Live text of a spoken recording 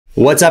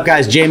What's up,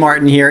 guys? Jay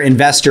Martin here,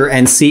 investor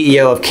and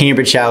CEO of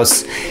Cambridge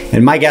House.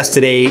 And my guest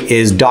today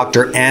is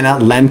Dr. Anna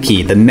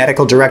Lembke, the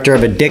medical director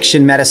of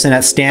addiction medicine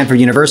at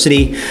Stanford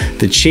University,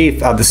 the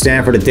chief of the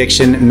Stanford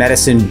Addiction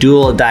Medicine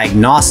Dual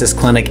Diagnosis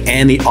Clinic,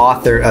 and the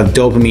author of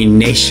Dopamine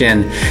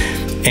Nation.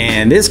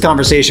 And this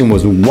conversation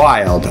was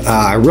wild.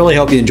 I really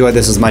hope you enjoyed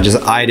this as much as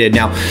I did.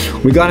 Now,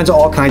 we got into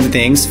all kinds of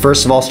things.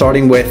 First of all,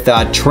 starting with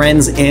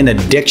trends in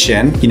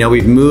addiction. You know,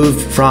 we've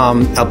moved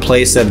from a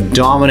place of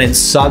dominant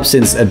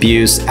substance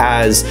abuse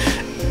as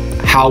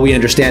how we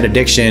understand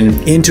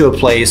addiction into a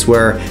place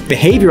where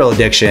behavioral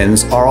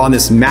addictions are on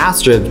this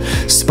massive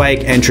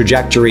spike and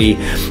trajectory.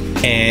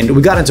 And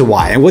we got into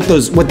why and what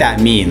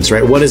that means,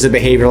 right? What is a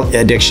behavioral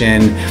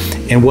addiction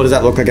and what does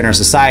that look like in our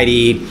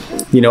society?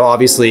 You know,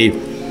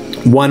 obviously,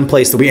 one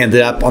place that we ended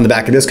up on the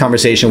back of this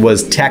conversation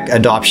was tech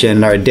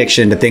adoption, our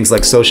addiction to things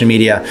like social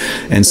media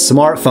and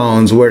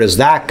smartphones. Where does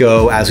that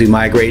go as we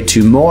migrate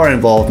to more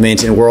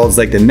involvement in worlds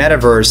like the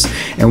metaverse,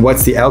 and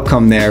what's the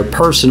outcome there?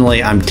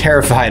 Personally, I'm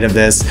terrified of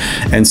this.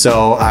 And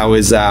so I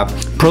was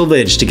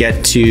privileged to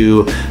get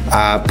to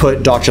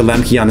put Dr.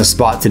 Lembke on the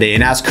spot today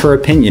and ask her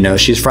opinion. You know,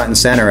 she's front and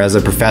center as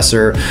a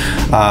professor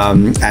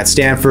at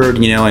Stanford,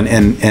 you know,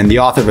 and the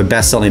author of a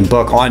best-selling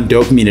book on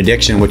dopamine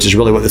addiction, which is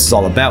really what this is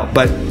all about.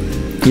 But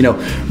you know,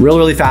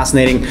 really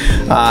fascinating.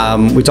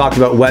 We talked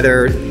about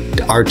whether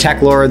our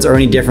tech lords are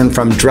any different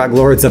from drug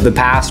lords of the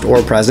past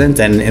or present,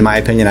 and in my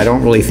opinion, I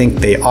don't really think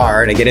they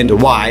are, and I get into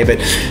why. But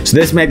so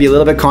this may be a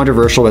little bit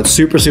controversial, but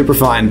super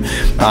fun,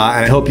 and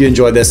I hope you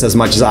enjoyed this as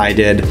much as I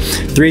did.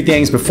 Three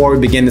things before we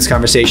begin this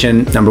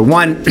conversation. Number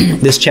one,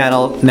 this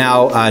channel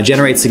now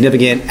generates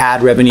significant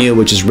ad revenue,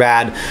 which is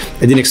rad. I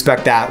didn't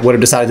expect that. What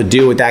I've decided to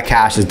do with that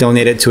cash is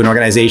donate it to an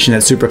organization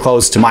that's super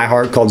close to my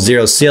heart called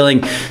Zero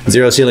Ceiling.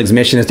 Zero Ceiling's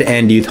mission is to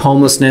end youth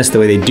homelessness. The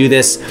way they do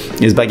this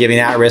is by giving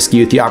at-risk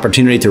youth the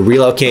opportunity to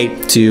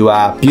relocate to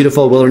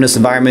beautiful wilderness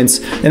environments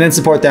and then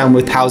support them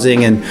with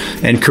housing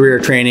and career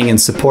training and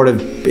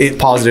supportive,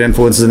 positive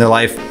influences in their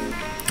life.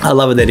 I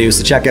love what they do,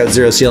 so check out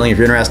Zero Ceiling if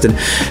you're interested.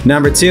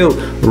 Number two,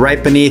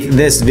 right beneath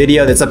this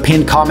video, there's a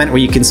pinned comment where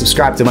you can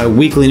subscribe to my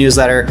weekly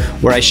newsletter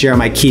where I share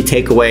my key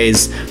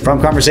takeaways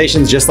from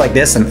conversations just like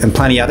this and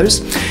plenty others.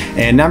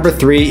 And number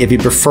three, if you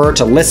prefer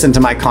to listen to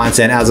my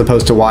content as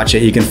opposed to watch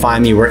it, you can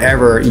find me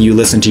wherever you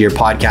listen to your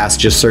podcast.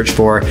 Just search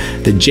for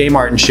The Jay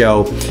Martin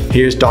Show.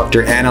 Here's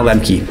Dr. Anna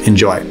Lembke.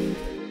 Enjoy.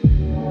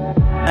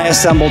 I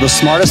assemble the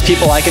smartest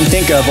people I can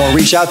think of or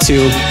reach out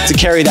to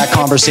carry that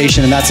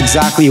conversation, and that's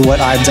exactly what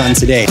I've done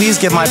today. Please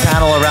give my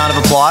panel a round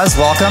of applause.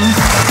 Welcome.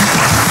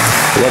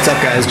 What's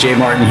up, guys? Jay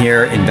Martin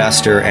here,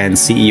 investor and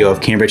CEO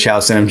of Cambridge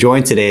House, and I'm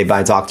joined today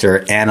by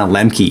Dr. Anna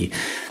Lembke,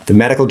 the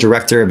medical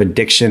director of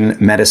addiction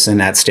medicine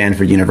at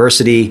Stanford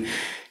University,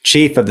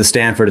 chief of the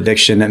Stanford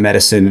Addiction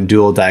Medicine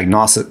Dual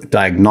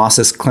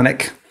Diagnosis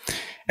Clinic,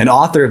 and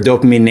author of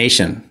Dopamine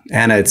Nation.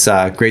 Anna, it's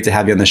great to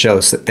have you on the show.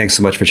 So thanks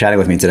so much for chatting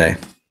with me today.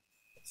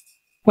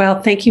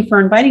 Well, thank you for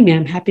inviting me.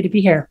 I'm happy to be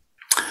here.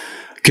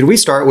 Could we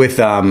start with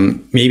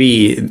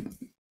maybe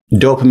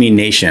Dopamine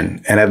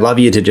Nation? And I'd love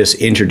you to just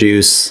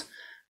introduce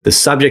the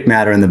subject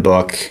matter in the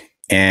book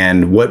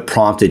and what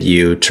prompted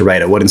you to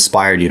write it. What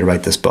inspired you to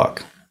write this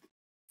book?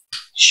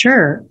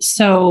 Sure.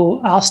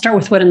 So I'll start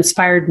with what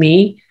inspired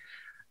me.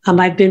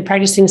 I've been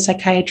practicing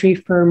psychiatry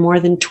for more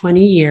than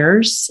 20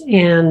 years,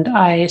 and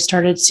I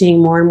started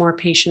seeing more and more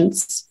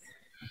patients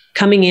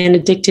coming in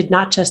addicted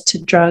not just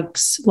to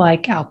drugs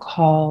like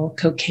alcohol,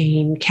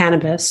 cocaine,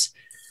 cannabis,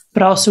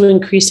 but also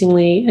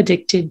increasingly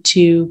addicted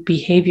to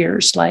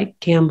behaviors like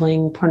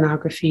gambling,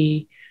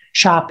 pornography,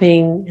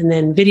 shopping, and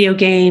then video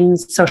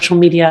games, social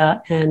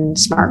media, and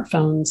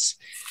smartphones,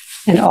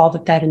 and all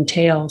that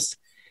entails.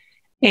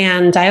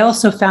 And I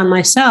also found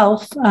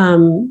myself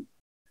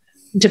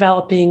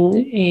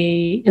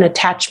developing an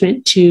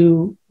attachment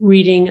to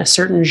reading a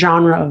certain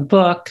genre of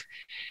book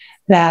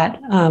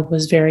that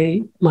was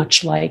very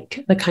much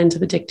like the kinds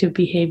of addictive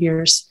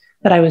behaviors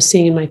that I was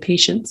seeing in my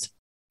patients.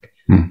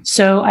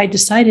 So I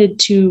decided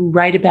to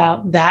write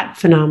about that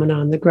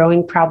phenomenon, the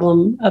growing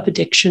problem of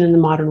addiction in the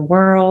modern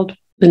world,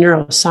 the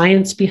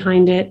neuroscience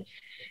behind it,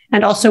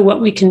 and also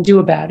what we can do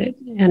about it.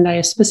 And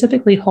I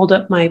specifically hold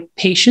up my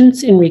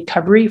patients in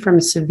recovery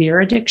from severe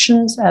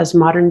addictions as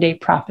modern day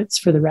prophets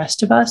for the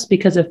rest of us,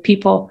 because if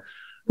people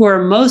who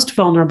are most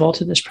vulnerable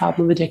to this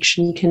problem of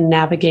addiction can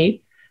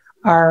navigate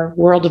our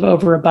world of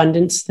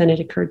overabundance, then it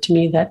occurred to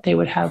me that they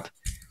would have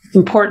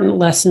important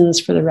lessons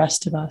for the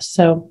rest of us.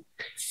 So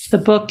the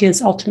book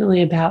is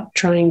ultimately about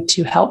trying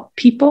to help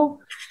people,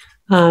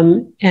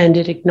 and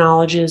it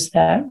acknowledges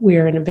that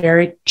we're in a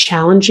very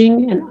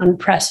challenging and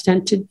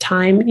unprecedented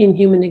time in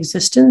human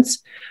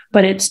existence,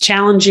 but it's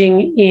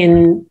challenging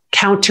in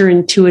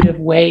counterintuitive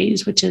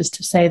ways, which is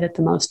to say that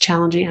the most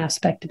challenging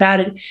aspect about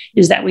it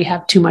is that we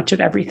have too much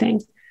of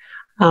everything.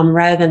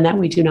 Rather than that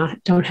we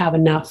don't have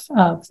enough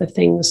of the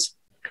things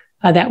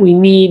that we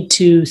need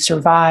to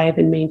survive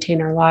and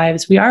maintain our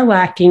lives. We are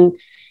lacking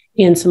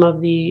in some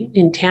of the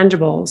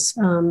intangibles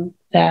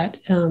that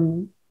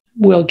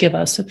will give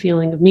us a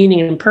feeling of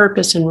meaning and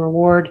purpose and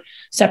reward,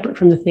 separate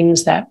from the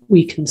things that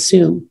we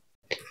consume.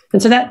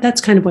 And so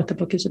that's kind of what the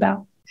book is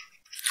about.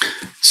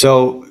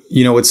 So,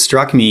 what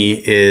struck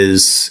me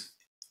is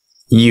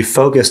you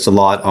focused a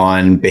lot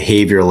on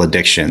behavioral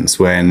addictions.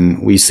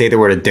 When we say the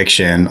word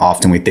addiction,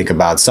 often we think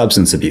about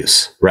substance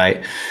abuse,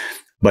 right?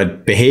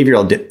 But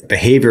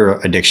behavior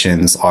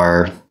addictions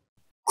are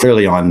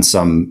clearly on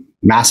some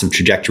massive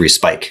trajectory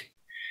spike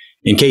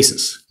in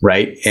cases,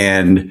 right?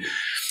 And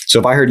so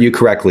if I heard you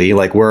correctly,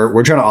 like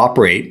we're trying to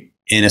operate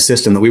in a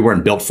system that we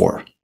weren't built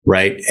for,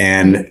 right?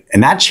 And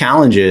that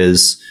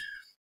challenges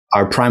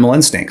our primal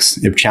instincts.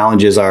 It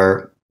challenges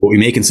what we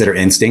may consider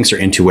instincts or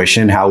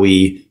intuition, how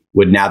we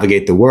would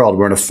navigate the world.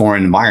 We're in a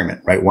foreign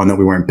environment, right? One that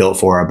we weren't built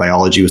for, our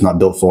biology was not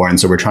built for. And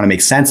so we're trying to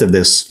make sense of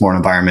this foreign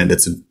environment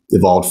that's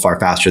evolved far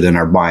faster than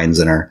our minds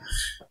and our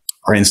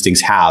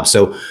instincts have.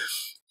 So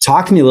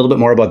talk to me a little bit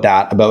more about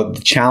that, about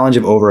the challenge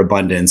of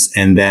overabundance.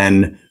 And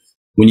then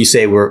when you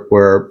say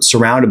we're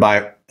surrounded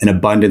by an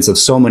abundance of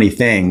so many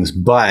things,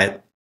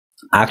 but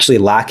actually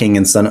lacking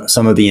in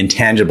some of the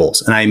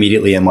intangibles. And I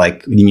immediately am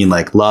like, you mean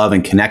like love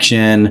and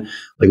connection?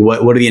 Like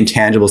what are the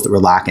intangibles that we're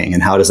lacking,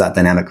 and how does that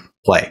dynamic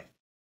play?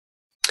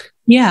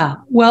 Yeah,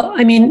 well,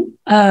 I mean,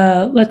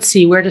 let's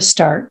see where to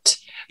start.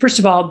 First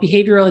of all,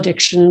 behavioral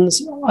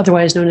addictions,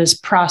 otherwise known as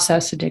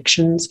process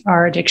addictions,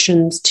 are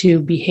addictions to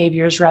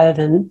behaviors rather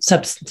than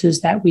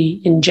substances that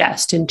we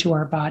ingest into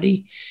our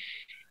body.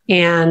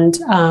 And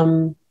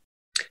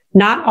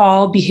not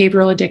all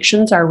behavioral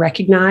addictions are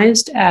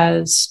recognized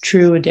as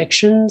true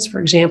addictions. For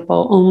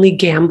example, only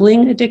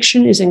gambling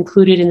addiction is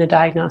included in the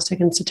Diagnostic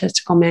and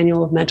Statistical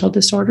Manual of Mental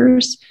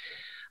Disorders,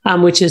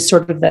 which is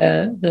sort of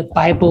the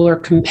Bible or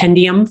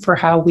compendium for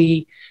how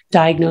we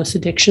diagnose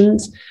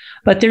addictions.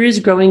 But there is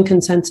growing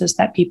consensus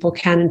that people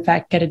can, in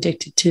fact, get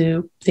addicted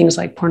to things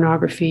like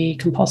pornography,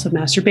 compulsive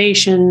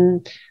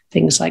masturbation,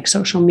 things like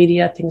social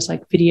media, things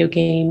like video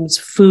games.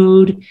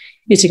 Food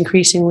is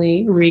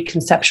increasingly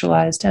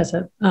reconceptualized as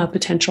a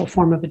potential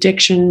form of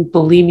addiction.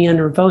 Bulimia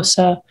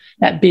nervosa,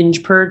 that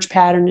binge purge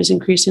pattern, is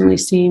increasingly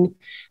seen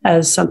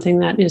as something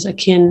that is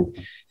akin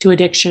to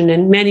addiction,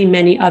 and many,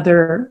 many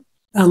other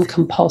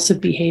compulsive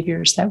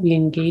behaviors that we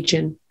engage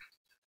in.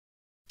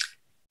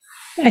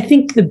 I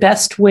think the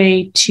best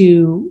way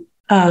to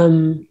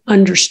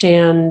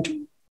understand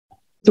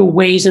the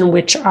ways in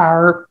which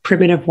our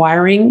primitive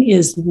wiring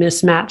is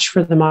mismatched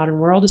for the modern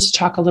world is to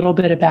talk a little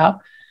bit about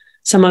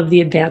some of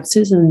the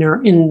advances in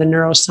the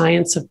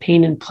neuroscience of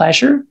pain and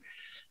pleasure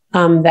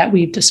that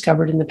we've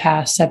discovered in the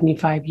past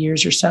 75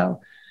 years or so.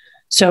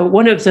 So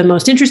one of the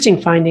most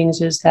interesting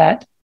findings is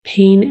that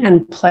pain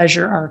and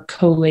pleasure are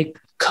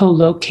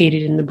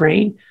co-located in the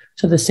brain.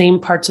 So the same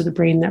parts of the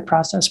brain that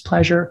process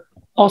pleasure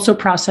also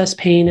process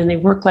pain, and they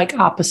work like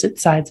opposite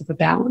sides of a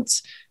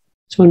balance.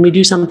 So when we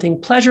do something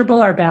pleasurable,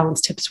 our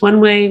balance tips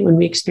one way. When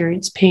we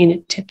experience pain,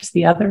 it tips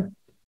the other.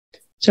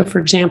 So for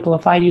example,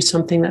 if I do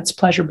something that's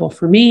pleasurable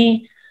for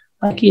me,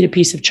 like eat a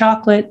piece of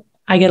chocolate,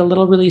 I get a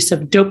little release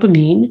of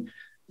dopamine,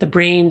 the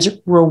brain's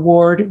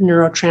reward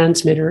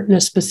neurotransmitter, in a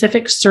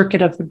specific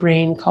circuit of the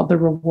brain called the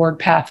reward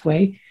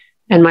pathway,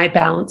 and my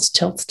balance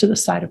tilts to the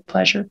side of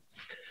pleasure.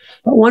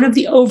 But one of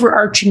the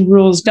overarching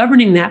rules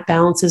governing that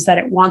balance is that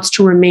it wants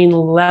to remain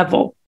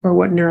level, or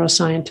what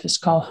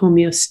neuroscientists call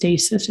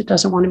homeostasis. It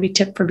doesn't want to be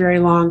tipped for very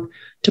long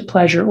to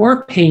pleasure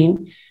or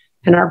pain,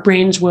 and our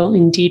brains will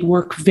indeed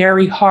work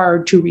very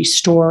hard to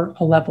restore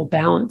a level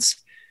balance.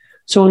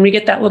 So when we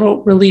get that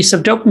little release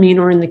of dopamine,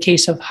 or in the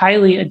case of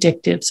highly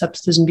addictive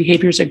substances and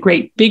behaviors, a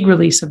great big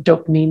release of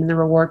dopamine in the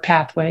reward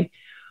pathway,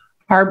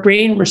 our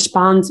brain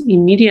responds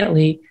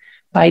immediately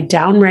by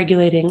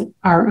downregulating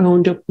our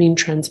own dopamine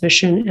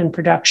transmission and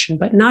production,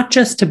 but not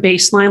just to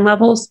baseline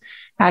levels,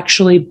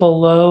 actually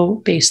below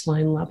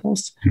baseline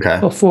levels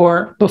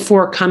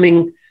before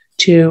coming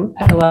to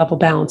a level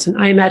balance.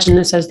 And I imagine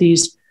this as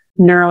these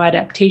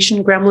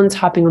neuroadaptation gremlins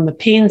hopping on the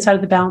pain side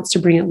of the balance to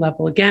bring it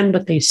level again,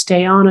 but they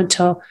stay on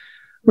until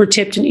we're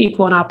tipped an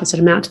equal and opposite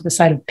amount to the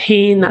side of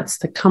pain. That's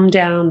the come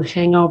down, the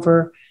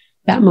hangover,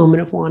 that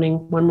moment of wanting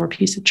one more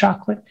piece of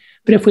chocolate.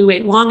 But if we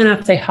wait long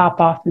enough, they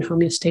hop off and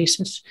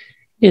homeostasis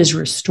is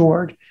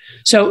restored.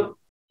 So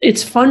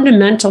it's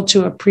fundamental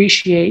to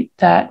appreciate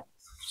that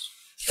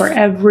for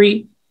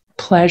every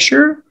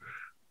pleasure,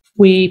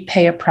 we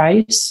pay a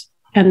price,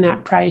 and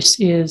that price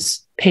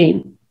is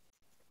pain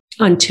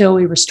until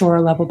we restore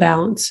a level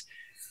balance.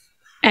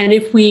 And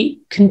if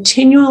we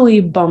continually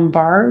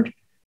bombard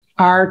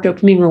our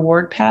dopamine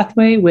reward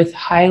pathway with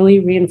highly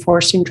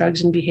reinforcing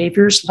drugs and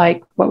behaviors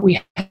like what we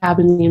have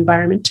in the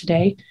environment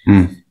today,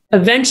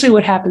 eventually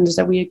what happens is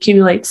that we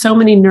accumulate so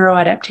many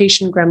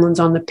neuroadaptation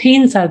gremlins on the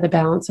pain side of the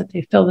balance that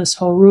they fill this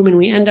whole room, and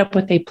we end up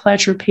with a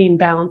pleasure-pain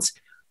balance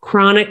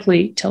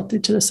chronically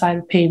tilted to the side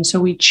of pain. So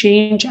we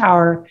change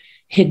our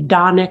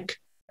hedonic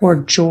or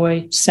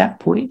joy set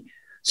point.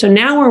 So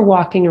now we're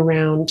walking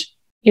around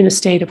in a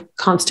state of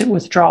constant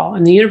withdrawal,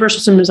 and the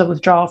universal symptoms of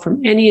withdrawal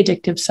from any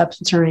addictive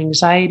substance are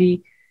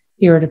anxiety,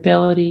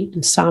 irritability,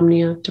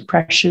 insomnia,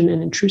 depression,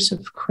 and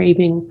intrusive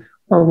craving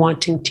or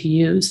wanting to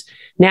use.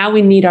 Now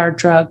we need our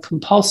drug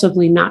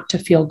compulsively, not to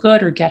feel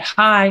good or get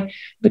high,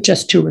 but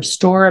just to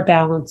restore a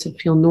balance and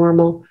feel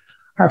normal.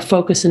 Our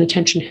focus and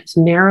attention has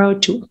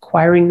narrowed to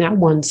acquiring that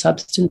one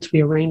substance.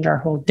 We arrange our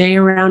whole day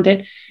around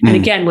it. And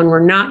again, when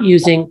we're not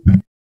using,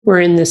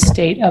 we're in this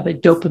state of a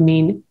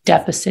dopamine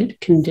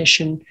deficit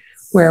condition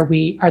where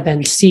we are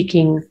then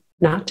seeking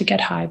not to get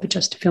high, but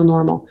just to feel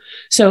normal.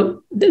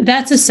 So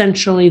that's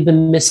essentially the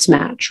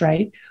mismatch,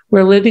 right?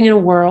 We're living in a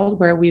world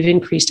where we've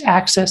increased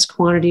access,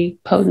 quantity,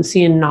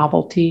 potency, and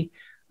novelty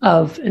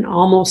of an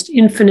almost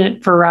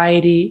infinite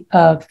variety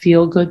of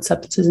feel-good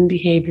substances and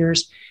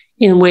behaviors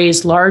in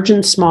ways large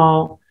and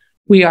small.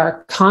 We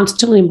are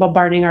constantly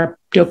bombarding our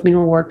dopamine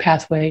reward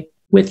pathway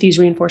with these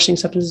reinforcing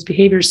substances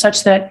behaviors,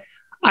 such that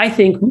I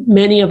think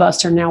many of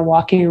us are now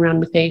walking around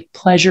with a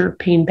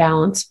pleasure-pain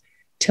balance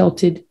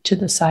tilted to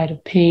the side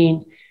of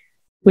pain,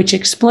 which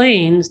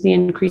explains the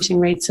increasing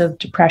rates of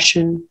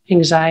depression,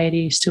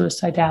 anxiety,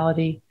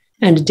 suicidality,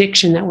 and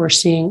addiction that we're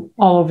seeing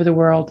all over the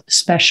world,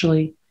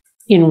 especially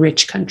in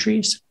rich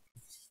countries.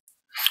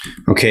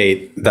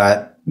 Okay,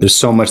 there's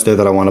so much there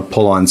that I want to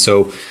pull on.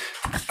 So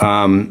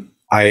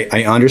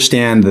I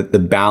understand that the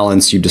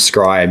balance you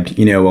described,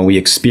 when we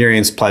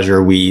experience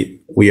pleasure, we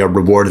are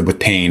rewarded with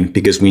pain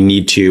because we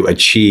need to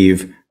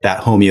achieve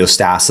that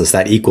homeostasis,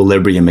 that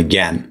equilibrium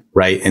again,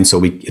 right? And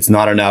so it's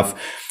not enough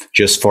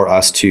just for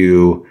us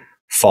to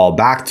fall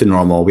back to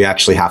normal. We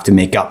actually have to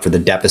make up for the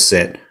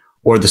deficit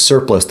or the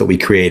surplus that we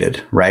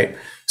created, right?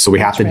 So we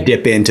have to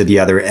dip into the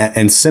other.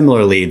 And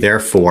similarly,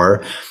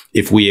 therefore,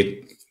 if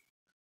we,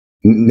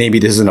 maybe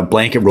this isn't a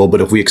blanket rule,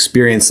 but if we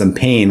experience some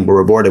pain,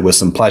 we're rewarded with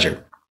some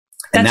pleasure.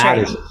 And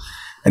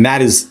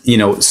that is,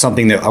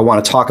 something that I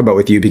want to talk about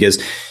with you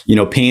because,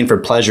 pain for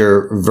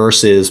pleasure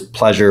versus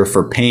pleasure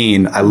for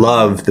pain. I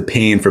love the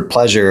pain for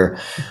pleasure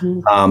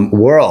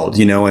world,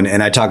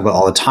 and I talk about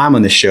all the time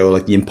on this show,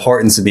 like the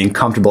importance of being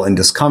comfortable in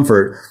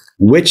discomfort,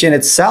 which in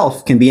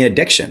itself can be an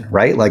addiction,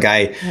 right? Like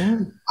I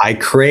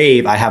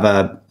have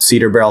a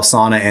cedar barrel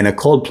sauna and a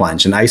cold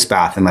plunge, an ice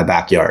bath in my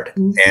backyard.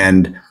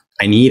 And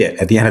I need it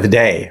at the end of the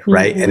day,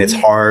 right? And it's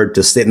hard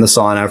to sit in the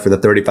sauna for the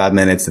 35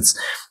 minutes. It's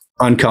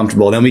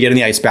uncomfortable. Then we get in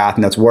the ice bath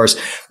and that's worse.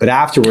 But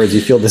afterwards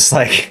you feel this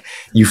like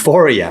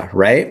euphoria,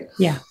 right?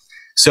 Yeah.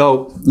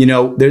 So,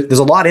 there's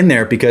a lot in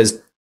there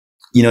because,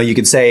 you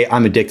could say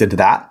I'm addicted to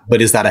that,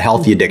 but is that a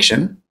healthy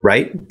addiction?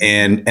 Right.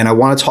 And I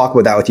want to talk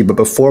about that with you. But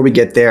before we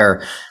get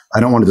there, I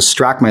don't want to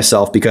distract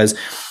myself because,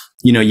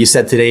 you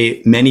said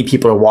today, many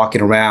people are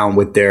walking around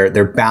with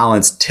their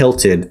balance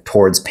tilted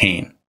towards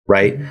pain.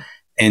 Right.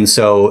 And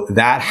so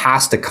that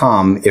has to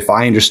come, if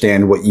I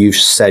understand what you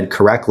said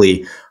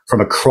correctly, from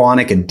a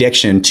chronic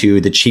addiction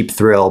to the cheap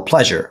thrill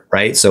pleasure,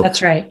 right? So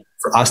that's right.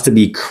 For us to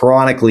be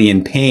chronically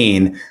in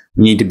pain,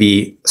 we need to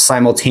be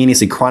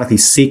simultaneously chronically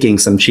seeking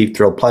some cheap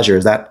thrill pleasure.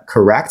 Is that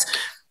correct?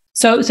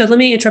 So let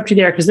me interrupt you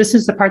there because this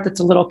is the part that's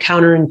a little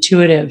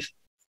counterintuitive.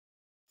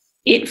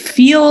 It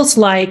feels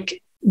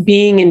like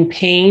being in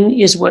pain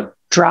is what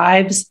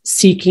drives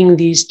seeking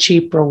these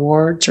cheap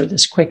rewards or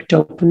this quick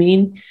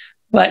dopamine.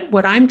 But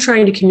what I'm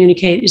trying to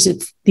communicate is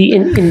it's the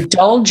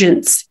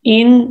indulgence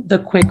in the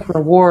quick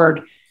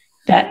reward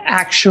that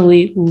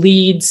actually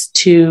leads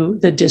to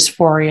the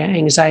dysphoria,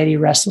 anxiety,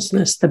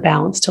 restlessness, the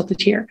balance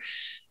tilted here.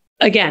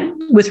 Again,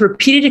 with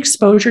repeated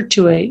exposure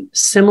to a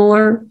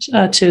similar,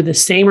 to the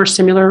same or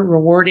similar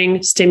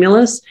rewarding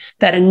stimulus,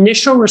 that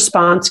initial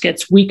response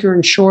gets weaker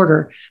and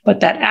shorter, but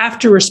that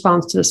after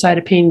response to the side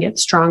of pain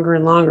gets stronger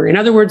and longer. In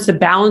other words, the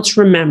balance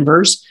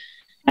remembers,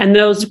 and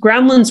those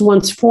gremlins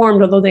once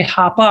formed, although they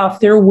hop off,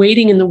 they're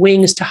waiting in the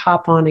wings to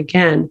hop on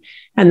again.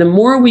 And the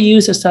more we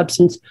use a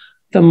substance,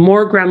 the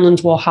more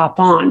gremlins will hop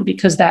on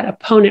because that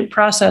opponent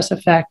process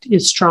effect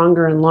is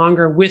stronger and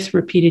longer with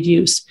repeated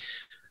use.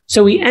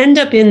 So we end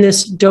up in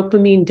this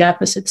dopamine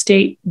deficit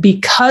state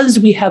because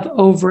we have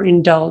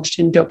overindulged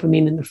in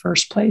dopamine in the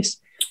first place.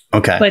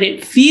 Okay. But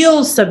it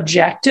feels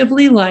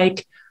subjectively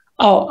like,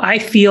 oh, I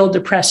feel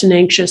depressed and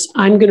anxious.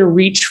 I'm going to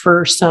reach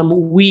for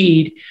some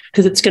weed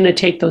because it's going to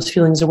take those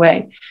feelings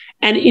away.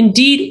 And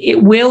indeed,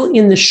 it will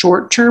in the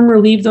short term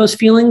relieve those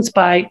feelings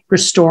by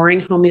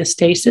restoring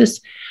homeostasis.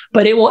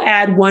 But it will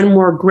add one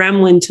more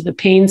gremlin to the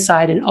pain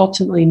side and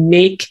ultimately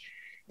make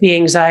the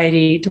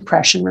anxiety,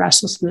 depression,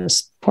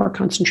 restlessness, poor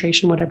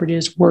concentration, whatever it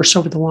is, worse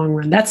over the long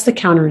run. That's the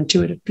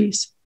counterintuitive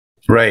piece.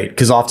 Right.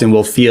 Because often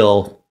we'll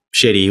feel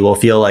shitty. We'll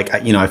feel like,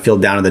 I feel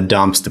down in the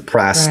dumps,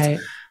 depressed. Right.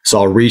 So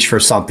I'll reach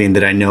for something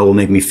that I know will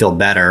make me feel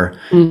better.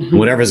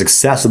 Whatever's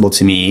accessible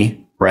to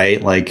me,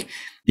 right? Like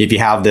if you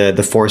have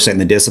the foresight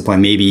and the discipline,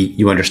 maybe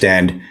you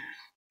understand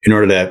in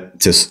order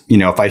to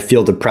if I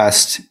feel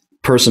depressed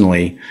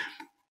personally,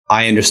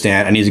 I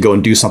understand I need to go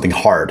and do something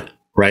hard,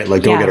 right?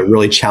 Like go get a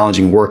really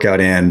challenging workout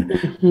in,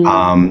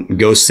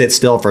 go sit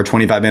still for a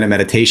 25-minute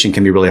meditation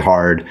can be really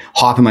hard,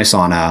 hop in my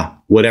sauna,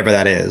 whatever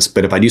that is.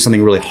 But if I do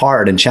something really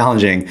hard and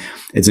challenging,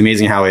 it's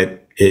amazing how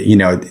it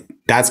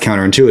that's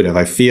counterintuitive.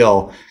 I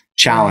feel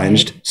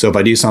challenged. Right. So if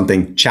I do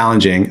something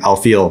challenging, I'll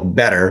feel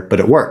better, but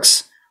it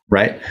works,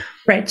 right?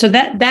 Right. So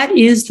that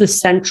is the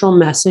central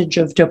message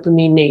of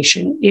Dopamine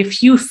Nation.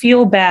 If you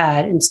feel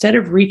bad, instead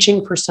of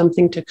reaching for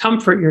something to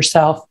comfort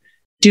yourself,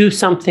 do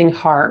something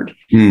hard.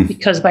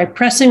 Because by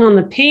pressing on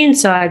the pain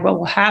side, what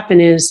will happen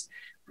is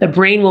the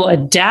brain will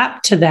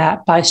adapt to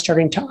that by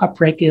starting to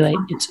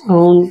upregulate its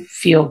own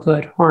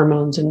feel-good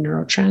hormones and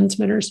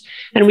neurotransmitters.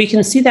 And we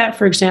can see that,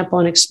 for example,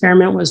 an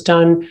experiment was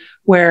done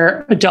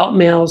where adult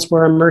males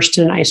were immersed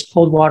in an ice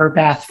cold water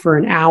bath for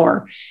an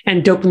hour,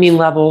 and dopamine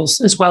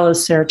levels, as well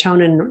as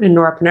serotonin and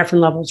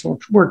norepinephrine levels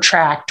were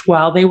tracked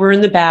while they were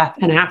in the bath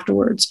and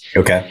afterwards.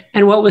 Okay.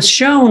 And what was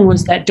shown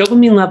was that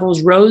dopamine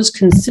levels rose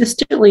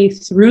consistently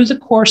through the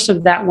course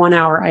of that 1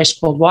 hour ice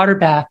cold water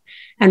bath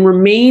and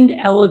remained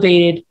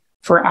elevated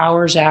for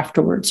hours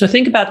afterwards. So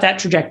think about that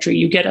trajectory.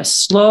 You get a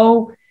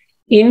slow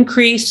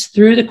increase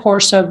through the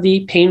course of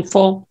the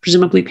painful,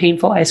 presumably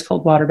painful ice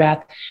cold water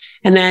bath.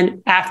 And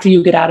then after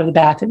you get out of the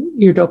bath,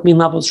 your dopamine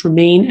levels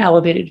remain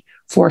elevated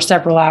for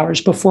several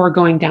hours before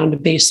going down to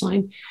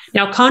baseline.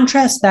 Now,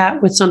 contrast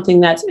that with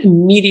something that's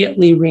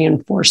immediately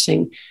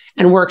reinforcing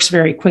and works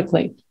very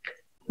quickly,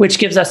 which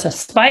gives us a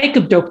spike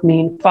of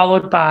dopamine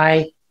followed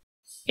by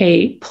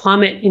a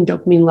plummet in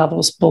dopamine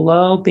levels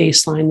below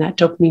baseline, that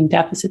dopamine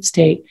deficit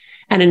state,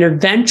 and an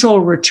eventual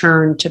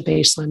return to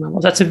baseline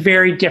levels. That's a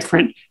very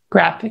different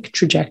graphic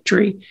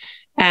trajectory.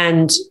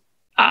 And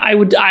I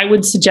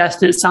would suggest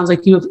that it sounds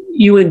like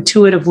you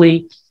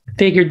intuitively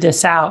figured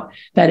this out,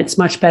 that it's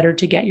much better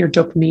to get your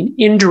dopamine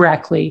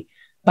indirectly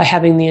by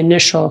having the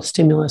initial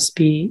stimulus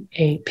be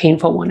a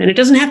painful one. And it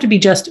doesn't have to be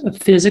just a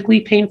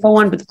physically painful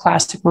one, but the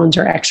classic ones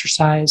are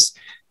exercise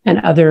and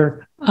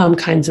other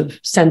kinds of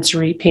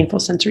painful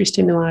sensory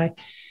stimuli.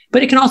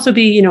 But it can also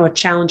be, a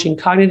challenging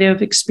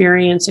cognitive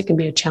experience. It can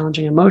be a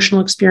challenging emotional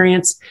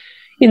experience.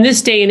 In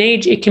this day and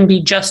age, it can be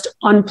just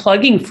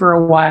unplugging for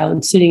a while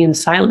and sitting in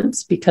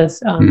silence,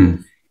 because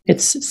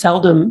it's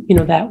seldom,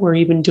 that we're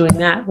even doing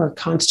that. We're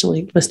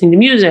constantly listening to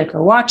music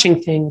or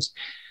watching things,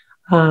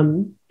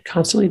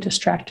 constantly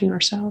distracting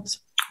ourselves.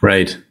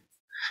 Right.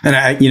 And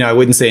I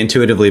wouldn't say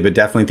intuitively, but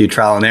definitely through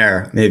trial and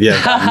error. Maybe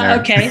I've gotten there.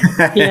 Okay.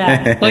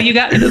 Yeah. Well,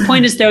 the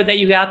point is though that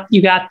you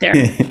got there.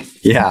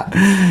 Yeah.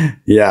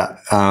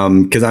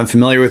 Because I'm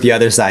familiar with the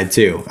other side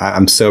too.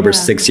 I'm sober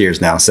 6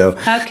 years now. So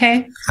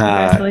okay.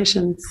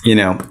 Congratulations.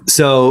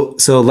 So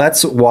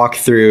let's walk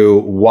through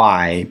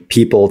why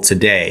people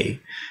today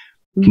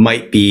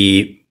might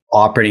be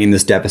operating in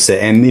this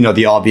deficit. And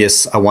the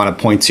obvious I want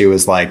to point to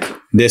is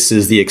this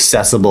is the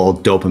accessible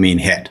dopamine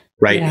hit.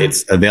 Right. Yeah.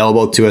 It's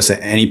available to us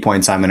at any point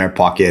in time in our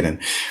pocket. And,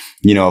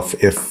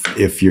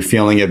 if you're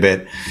feeling a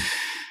bit,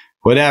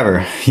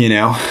 whatever,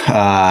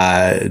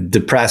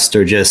 depressed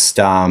or just,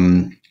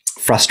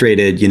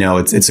 frustrated,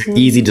 it's an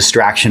easy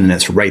distraction and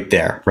it's right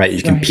there, right?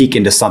 You can peek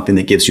into something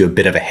that gives you a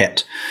bit of a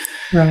hit.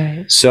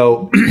 Right.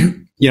 So,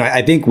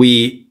 I think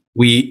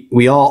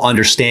we all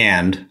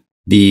understand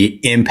the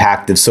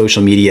impact of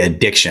social media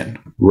addiction,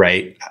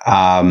 right?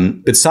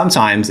 But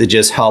sometimes it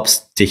just helps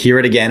to hear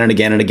it again and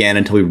again and again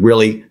until we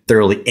really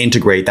thoroughly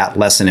integrate that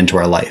lesson into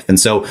our life. And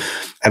so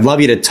I'd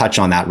love you to touch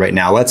on that right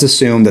now. Let's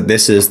assume that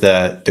this is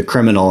the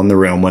criminal in the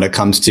room when it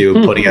comes to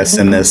putting us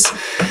in this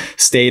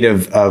state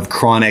of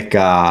chronic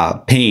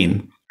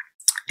pain,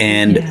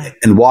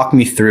 and walk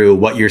me through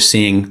what you're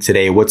seeing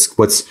today. What's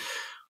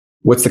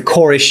the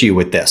core issue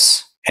with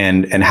this,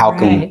 and how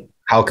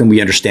can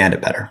we understand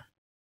it better?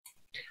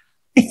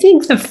 I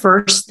think the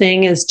first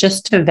thing is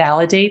just to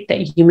validate that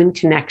human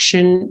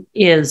connection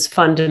is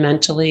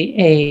fundamentally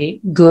a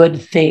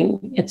good thing.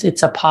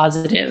 It's a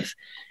positive.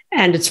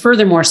 And it's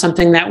furthermore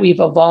something that we've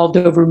evolved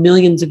over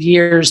millions of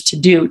years to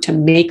do, to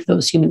make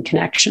those human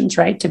connections,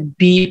 right? To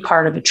be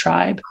part of a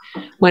tribe.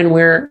 When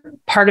we're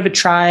part of a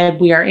tribe,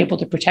 we are able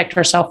to protect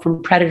ourselves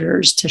from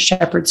predators, to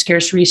shepherd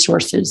scarce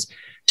resources,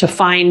 to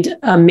find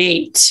a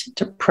mate,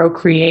 to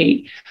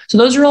procreate. So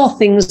those are all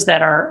things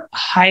that are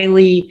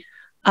highly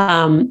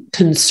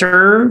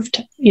conserved,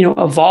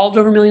 evolved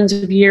over millions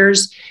of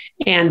years,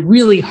 and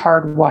really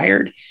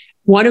hardwired.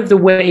 One of the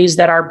ways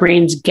that our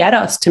brains get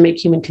us to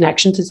make human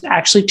connections is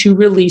actually to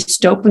release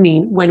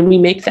dopamine when we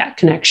make that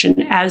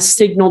connection, as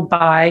signaled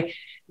by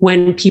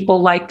when people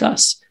like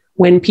us,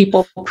 when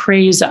people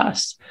praise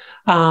us,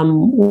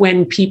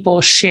 when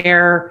people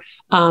share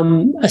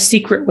a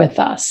secret with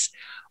us,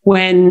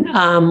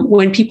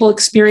 when people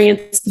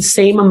experience the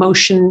same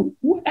emotion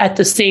at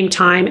the same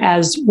time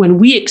as when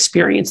we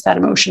experience that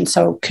emotion.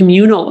 So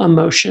communal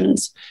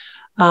emotions.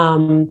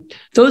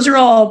 Those are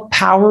all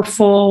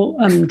powerful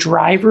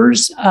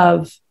drivers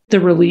of the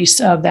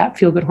release of that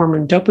feel-good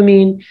hormone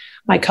dopamine.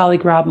 My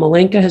colleague Rob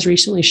Malenka has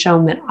recently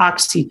shown that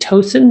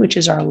oxytocin, which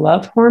is our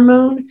love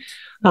hormone,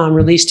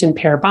 released in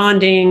pair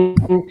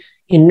bonding,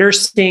 in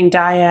nursing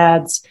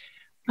dyads,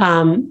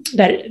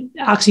 that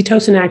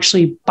oxytocin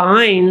actually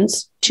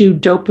binds to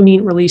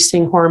dopamine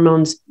releasing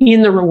hormones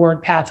in the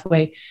reward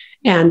pathway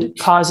and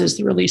causes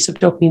the release of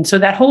dopamine. So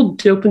that whole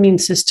dopamine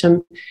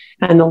system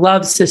and the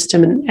love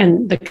system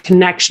and the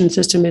connection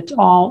system, it's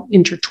all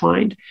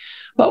intertwined.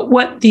 But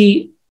what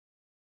the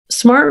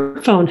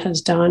smartphone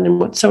has done and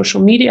what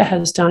social media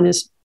has done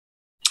is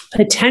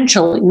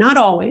potentially, not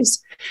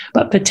always,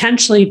 but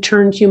potentially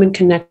turned human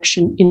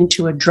connection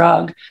into a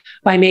drug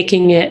by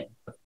making it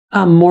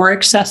more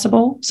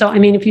accessible. So, I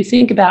mean, if you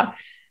think about,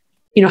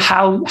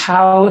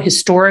 how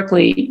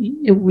historically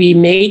we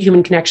made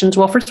human connections,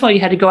 well, first of all, you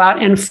had to go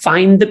out and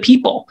find the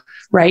people,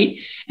 right?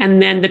 And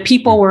then the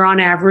people were on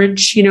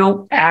average,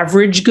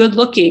 average good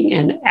looking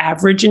and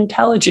average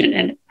intelligent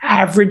and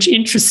average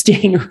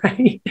interesting,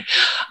 right?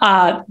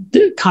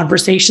 The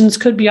conversations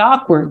could be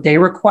awkward. They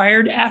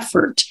required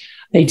effort.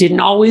 They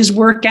didn't always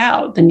work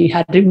out. Then you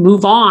had to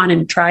move on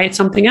and try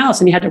something else.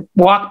 And you had to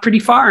walk pretty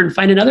far and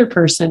find another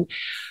person.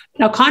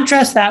 Now,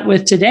 contrast that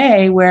with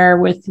today, where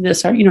with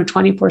this,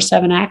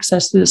 24/7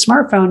 access to the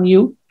smartphone,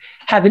 you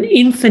have an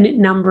infinite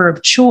number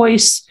of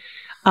choice.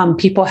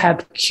 People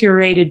have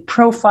curated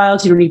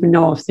profiles. You don't even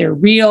know if they're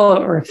real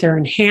or if they're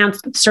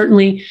enhanced, but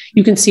certainly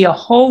you can see a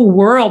whole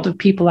world of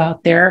people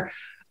out there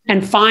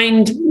and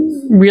find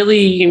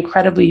really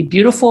incredibly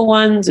beautiful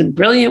ones and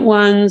brilliant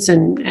ones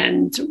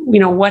and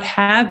what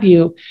have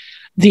you.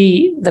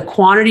 The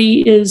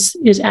quantity is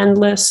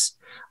endless.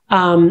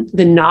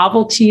 The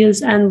novelty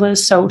is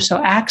endless. So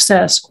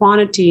access,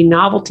 quantity,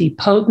 novelty,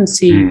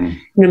 potency,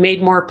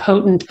 made more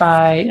potent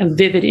by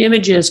vivid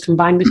images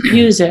combined with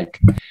music.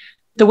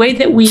 The way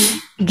that we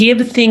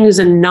give things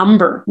a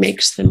number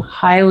makes them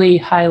highly,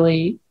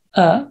 highly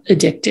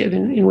addictive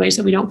in ways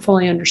that we don't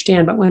fully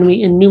understand. But when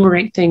we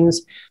enumerate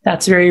things,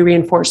 that's very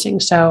reinforcing.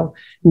 So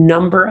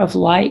number of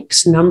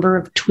likes, number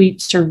of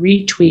tweets or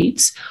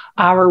retweets,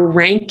 our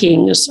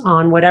rankings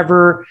on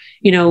whatever,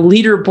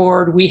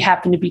 leaderboard we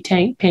happen to be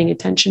paying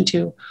attention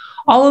to.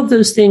 All of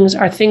those things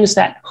are things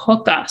that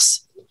hook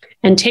us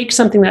and take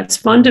something that's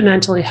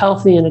fundamentally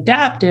healthy and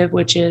adaptive,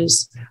 which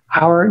is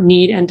our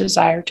need and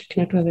desire to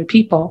connect with other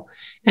people,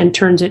 and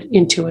turns it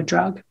into a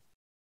drug.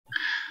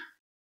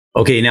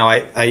 Okay, now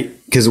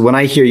because when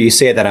I hear you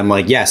say that, I'm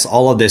like, yes,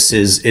 all of this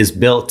is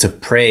built to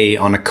prey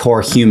on a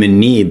core human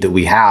need that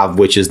we have,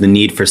 which is the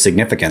need for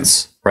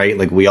significance, right?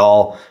 Like we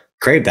all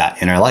crave that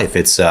in our life.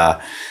 It's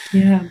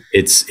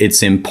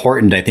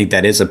important. I think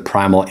that is a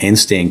primal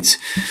instinct.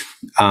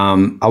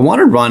 I want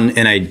to run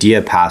an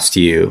idea past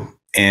you,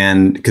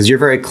 and because you're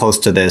very close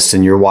to this,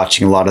 and you're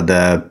watching a lot of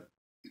the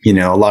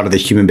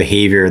human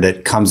behavior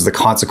that comes as the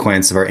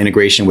consequence of our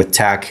integration with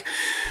tech,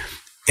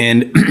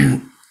 and.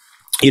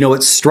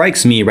 What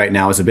strikes me right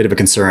now as a bit of a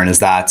concern is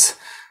that,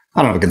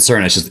 I don't have a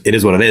concern, it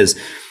is what it is.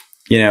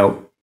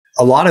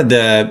 A lot of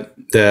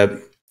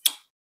the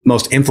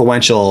most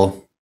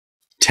influential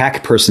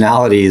tech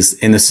personalities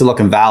in the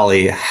Silicon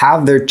Valley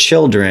have their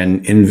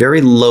children in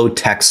very low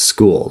tech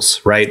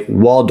schools, right?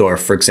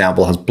 Waldorf, for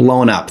example, has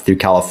blown up through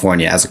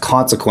California as a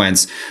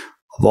consequence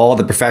of all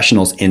the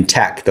professionals in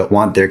tech that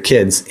want their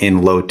kids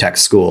in low tech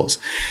schools.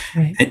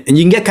 Right. And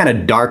you can get kind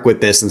of dark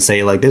with this and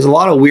say, like, there's a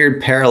lot of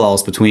weird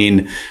parallels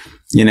between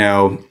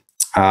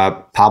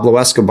Pablo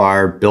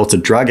Escobar built a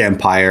drug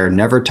empire,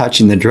 never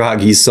touching the drug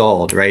he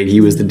sold, right?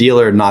 He was the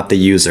dealer, not the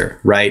user,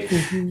 right?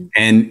 Mm-hmm.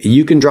 And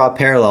you can draw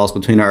parallels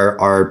between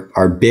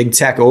our big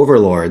tech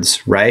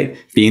overlords, right?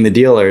 Being the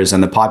dealers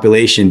and the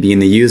population being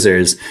the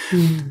users,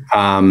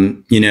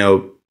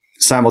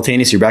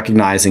 simultaneously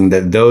recognizing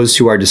that those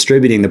who are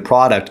distributing the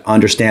product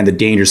understand the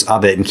dangers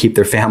of it and keep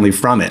their family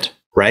from it,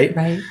 right?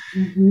 Right.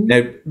 Mm-hmm.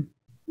 Now,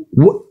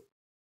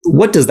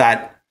 what does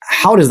that,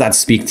 how does that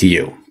speak to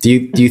you?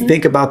 Do you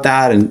think about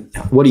that? And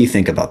what do you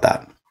think about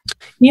that?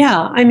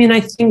 Yeah, I mean, I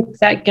think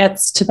that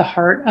gets to the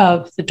heart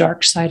of the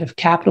dark side of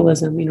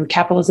capitalism.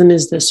 Capitalism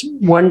is this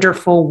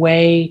wonderful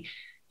way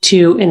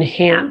to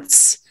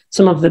enhance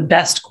some of the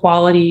best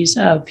qualities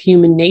of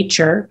human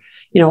nature.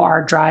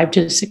 Our drive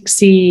to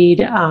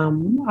succeed,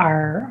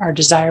 our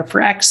desire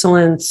for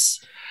excellence,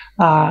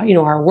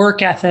 our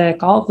work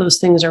ethic, all of those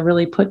things are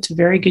really put to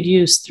very good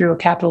use through a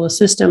capitalist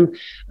system.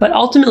 But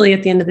ultimately,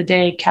 at the end of the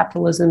day,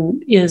 capitalism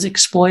is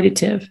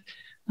exploitative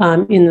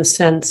in the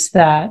sense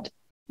that,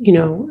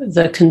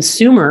 the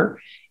consumer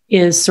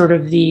is sort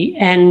of the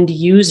end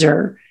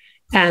user,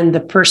 and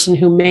the person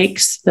who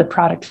makes the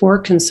product for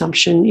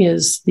consumption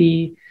is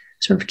the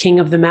sort of king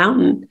of the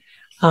mountain.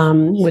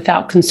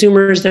 Without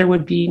consumers, there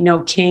would be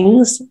no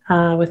kings.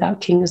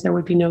 Without kings, there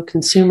would be no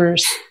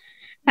consumers.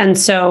 And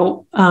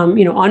so,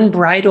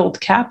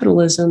 unbridled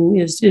capitalism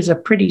is a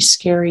pretty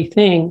scary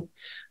thing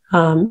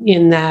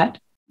in that,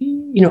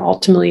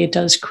 ultimately it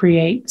does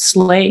create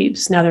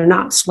slaves. Now, they're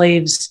not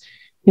slaves,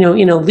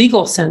 in a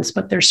legal sense,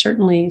 but they're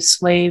certainly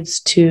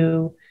slaves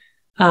to,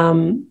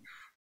 our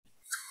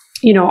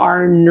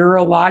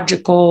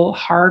neurological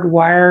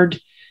hardwired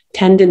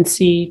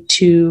tendency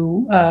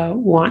to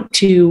want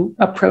to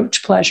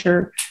approach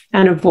pleasure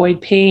and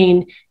avoid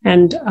pain.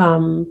 And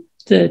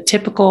the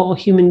typical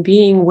human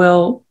being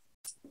will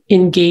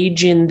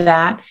engage in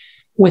that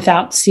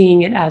without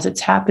seeing it as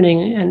it's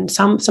happening. And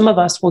some of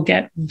us will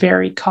get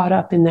very caught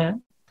up in that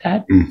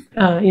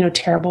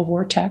terrible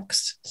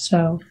vortex.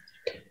 So.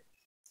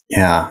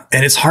 Yeah.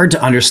 And it's hard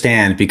to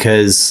understand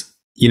because,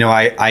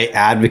 I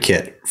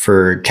advocate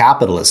for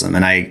capitalism,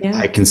 and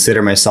I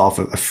consider myself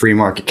a free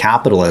market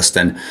capitalist,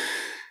 and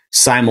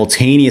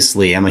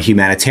simultaneously I'm a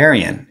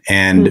humanitarian.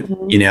 And,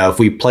 if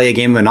we play a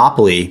game of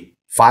Monopoly,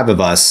 5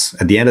 of us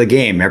at the end of the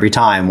game, every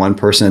time one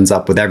person ends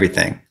up with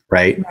everything,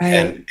 right?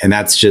 And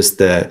that's just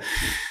the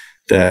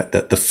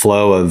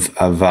flow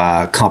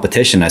of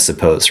competition, I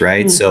suppose,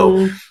 right?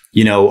 So,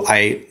 you know,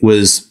 I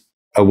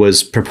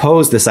was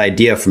proposed this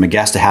idea from a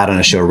guest I had on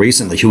a show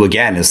recently, who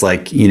again is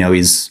like, you know,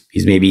 he's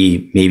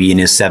maybe in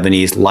his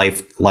 70s,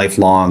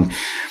 lifelong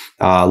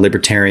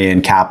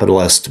libertarian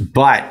capitalist,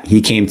 but he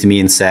came to me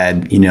and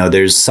said, you know,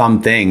 there's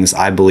some things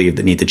I believe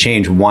that need to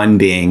change. One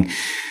being,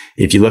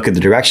 if you look at the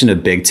direction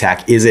of big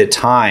tech, is it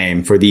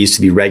time for these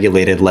to be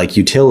regulated like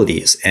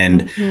utilities?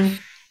 And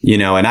you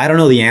know, and I don't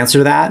know the answer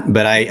to that,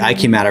 but I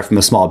came at it from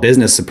a small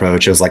business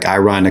approach. I was like, I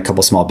run a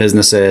couple small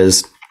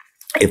businesses.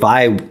 If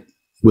I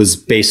was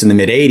based in the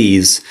mid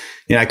 80s,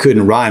 you know, I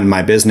couldn't run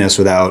my business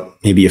without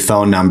maybe a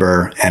phone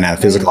number and a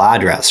physical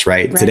address,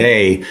 right?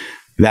 Today,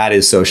 that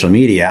is social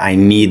media. I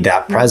need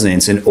that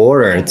presence in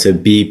order to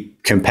be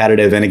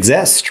competitive and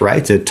exist,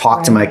 right? To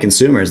talk to my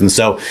consumers. And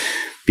so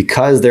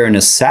because they're a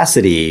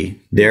necessity,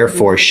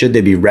 therefore, should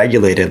they be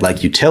regulated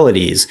like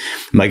utilities?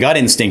 My gut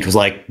instinct was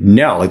like,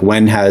 no, like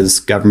when has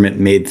government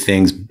made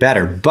things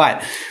better?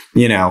 But,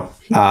 you know,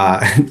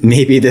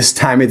 maybe this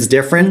time it's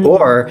different,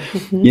 or,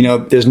 you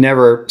know,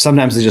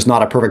 sometimes there's just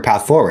not a perfect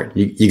path forward.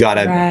 You got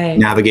to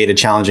navigate a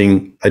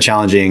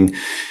challenging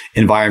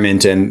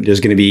environment, and there's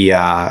going to be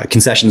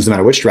concessions no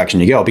matter which direction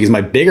you go. Because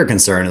my bigger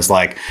concern is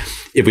like,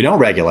 if we don't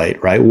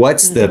regulate, right,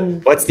 what's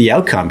the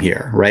outcome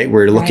here, right?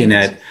 We're looking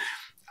at,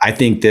 I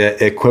think,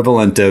 the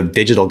equivalent of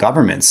digital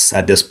governments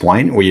at this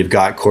point, where you've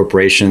got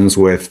corporations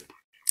with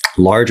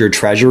larger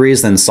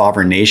treasuries than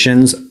sovereign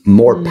nations,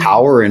 more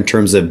power in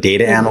terms of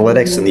data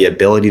analytics and the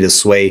ability to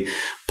sway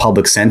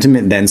public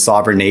sentiment than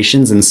sovereign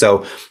nations. And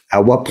so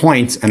at what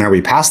point, and are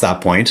we past that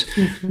point,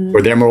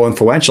 where they're more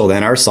influential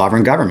than our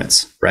sovereign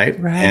governments, right?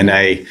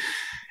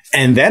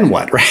 And then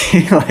what,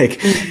 right?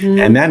 Like,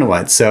 and then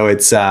what? So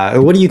it's,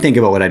 what do you think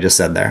about what I just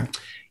said there?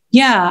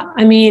 Yeah,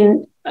 I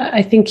mean,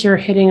 I think you're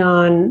hitting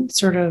on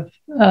sort of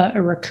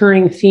a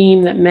recurring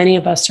theme that many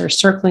of us are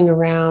circling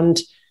around,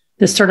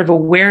 this sort of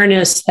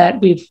awareness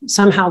that we've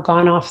somehow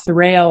gone off the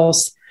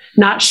rails,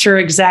 not sure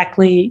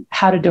exactly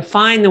how to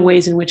define the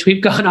ways in which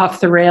we've gone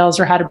off the rails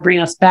or how to bring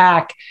us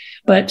back,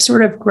 but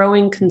sort of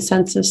growing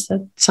consensus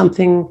that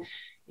something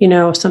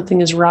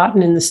is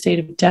rotten in the state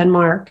of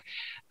Denmark.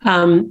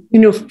 You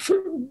know,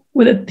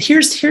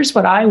 here's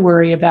what I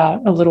worry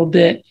about a little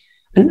bit,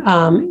 and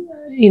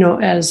you know,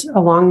 as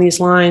along these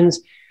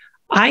lines,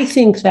 I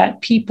think that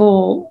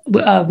people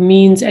of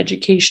means,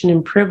 education,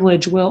 and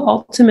privilege will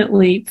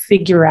ultimately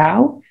figure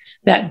out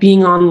that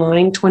being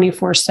online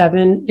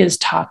 24/7 is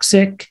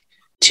toxic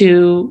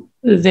to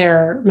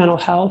their mental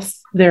health,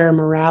 their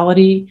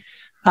morality,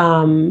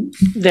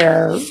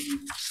 their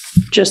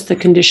just the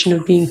condition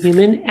of being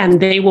human, and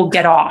they will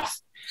get off.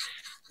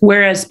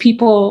 Whereas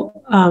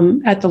people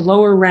at the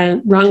lower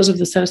rungs of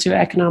the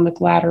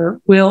socioeconomic ladder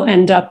will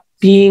end up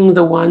being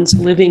the ones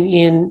living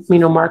in, you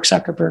know, Mark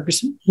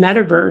Zuckerberg's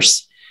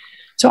metaverse.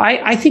 So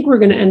I think we're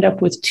going to end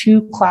up with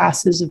two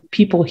classes of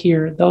people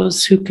here: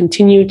 those who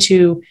continue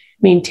to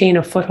maintain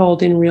a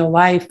foothold in real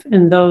life,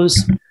 and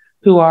those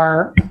who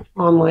are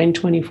online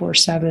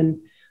 24/7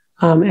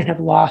 and have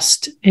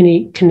lost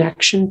any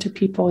connection to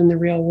people in the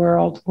real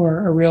world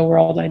or a real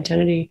world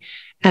identity.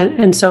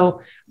 And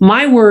so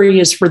my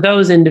worry is for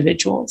those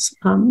individuals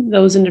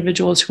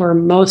who are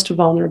most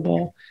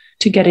vulnerable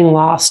to getting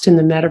lost in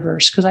the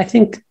metaverse. Because I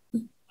think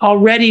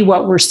already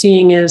what we're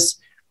seeing is,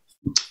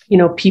 you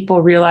know,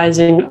 people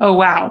realizing, oh,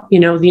 wow, you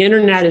know, the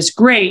internet is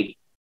great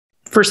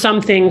for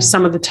some things,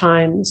 some of the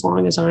time, as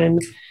long as I'm,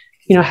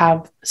 you know,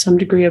 have some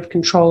degree of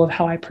control of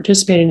how I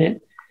participate in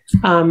it.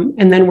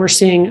 And then we're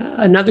seeing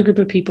another group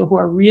of people who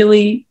are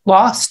really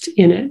lost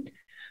in it.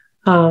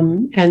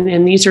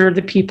 And these are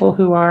the people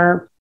who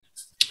are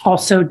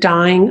also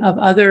dying of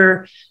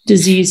other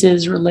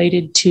diseases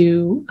related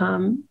to,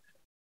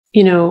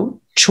 you know,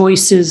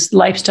 choices,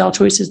 lifestyle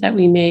choices that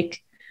we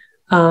make.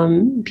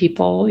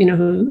 People, you know,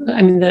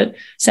 the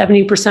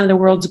 70% of the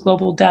world's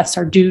global deaths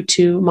are due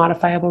to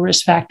modifiable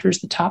risk factors.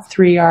 The top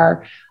three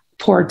are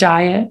poor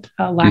diet,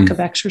 lack of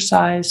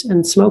exercise,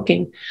 and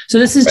smoking. So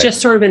this is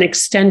just sort of an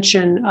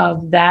extension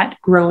of that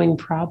growing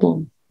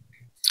problem.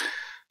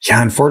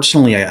 Yeah,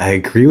 unfortunately, I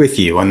agree with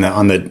you on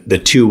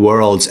the two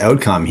worlds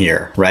outcome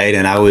here, right?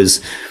 And I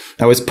was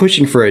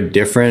pushing for a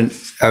different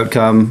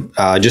outcome,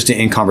 just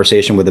in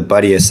conversation with a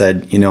buddy. I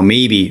said, you know,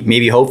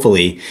 maybe,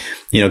 hopefully,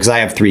 you know, because I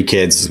have 3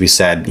 kids, as we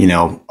said, you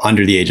know,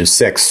 under the age of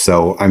 6.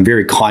 So I'm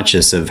very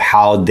conscious of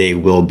how they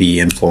will be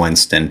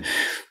influenced, and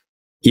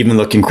even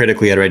looking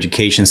critically at our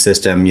education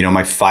system. You know,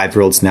 my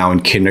 5-year-old's now in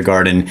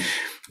kindergarten.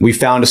 We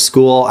found a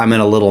school. I'm in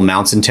a little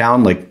mountain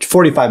town, like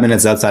 45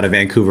 minutes outside of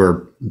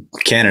Vancouver,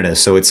 Canada.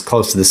 So it's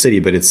close to the city,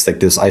 but it's like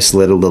this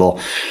isolated little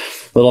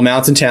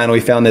mountain town. We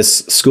found this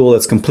school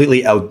that's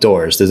completely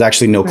outdoors. There's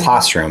actually no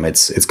classroom.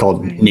 It's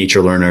called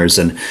Nature Learners,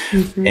 and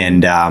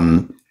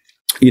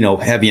you know,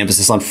 heavy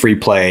emphasis on free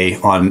play,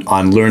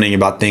 on learning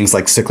about things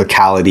like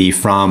cyclicality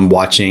from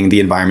watching the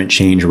environment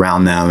change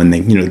around them, and they,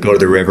 you know, go to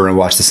the river and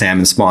watch the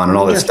salmon spawn and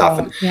all this stuff.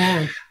 And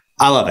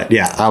I love it.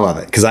 Yeah, I love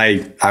it. Because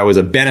I was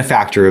a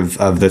benefactor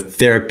of the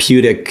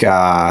therapeutic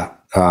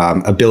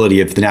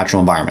ability of the natural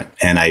environment.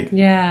 And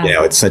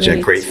it's such a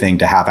great thing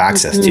to have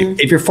access to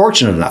if you're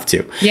fortunate enough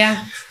to.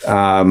 Yeah.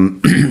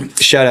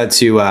 Shout out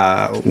to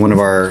one of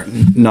our,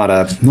 not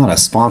a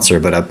sponsor,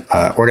 but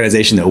a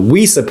organization that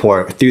we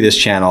support through this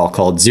channel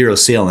called Zero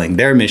Ceiling.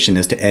 Their mission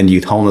is to end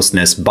youth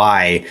homelessness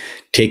by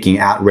taking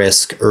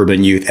at-risk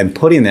urban youth and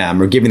putting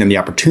them or giving them the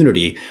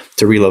opportunity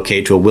to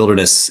relocate to a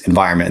wilderness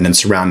environment and then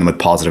surround them with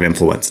positive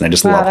influence. And I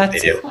just love what they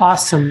do.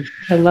 Awesome.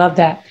 I love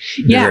that.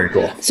 Yeah. Very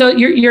cool. So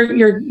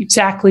you're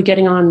exactly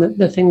getting on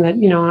the thing that,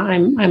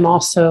 I'm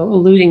also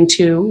alluding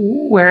to,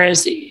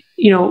 whereas,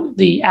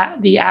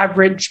 the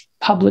average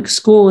public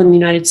school in the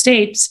United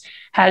States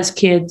has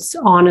kids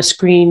on a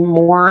screen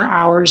more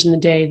hours in the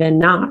day than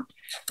not.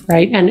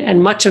 Right.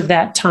 And much of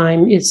that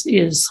time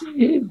is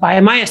by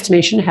my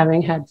estimation,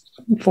 having had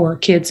 4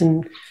 kids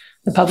in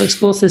the public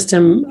school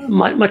system,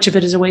 much of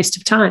it is a waste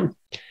of time.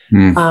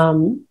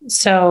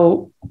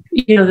 So,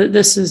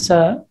 this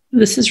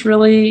is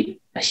really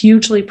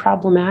hugely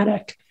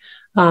problematic.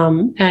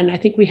 And I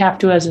think we have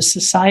to, as a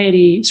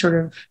society,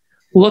 sort of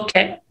look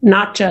at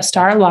not just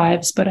our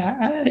lives, but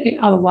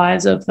the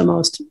lives of the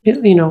most,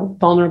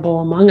 vulnerable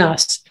among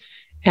us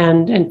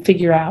and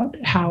figure out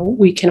how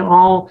we can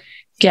all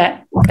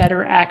get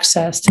better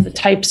access to the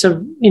types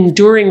of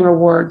enduring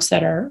rewards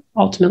that are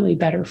ultimately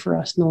better for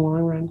us in the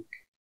long run.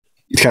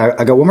 Okay,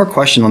 I got one more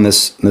question on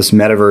this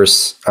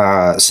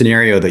metaverse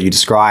scenario that you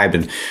described,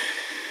 and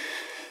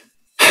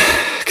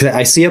because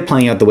I see it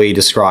playing out the way you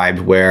described,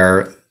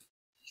 where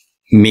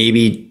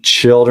maybe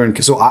children.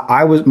 So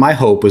my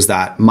hope was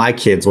that my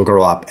kids will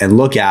grow up and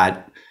look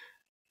at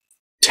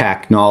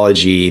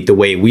technology the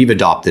way we've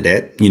adopted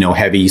it,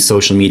 heavy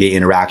social media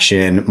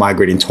interaction,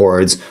 migrating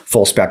towards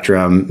full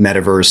spectrum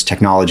metaverse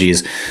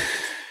technologies,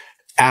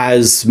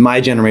 as my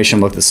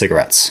generation looked at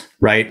cigarettes,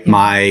 right?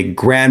 My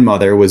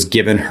grandmother was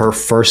given her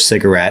first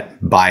cigarette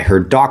by her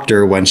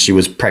doctor when she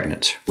was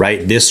pregnant,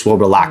 right? This will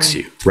relax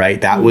you,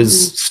 right? That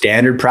was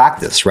standard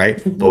practice,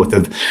 right?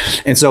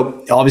 And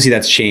so obviously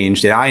that's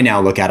changed. And I now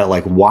look at it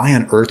like, why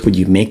on earth would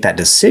you make that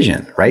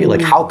decision, right?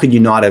 Like, how could you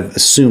not have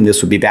assumed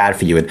this would be bad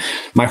for you? And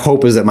my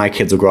hope is that my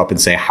kids will grow up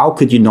and say, how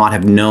could you not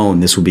have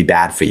known this would be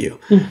bad for you?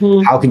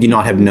 How could you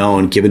not have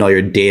known, given all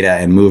your data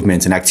and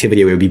movements and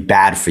activity, it would be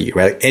bad for you,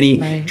 right? Like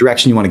any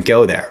direction you want to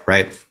go there,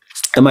 right?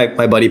 And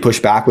my buddy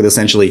pushed back with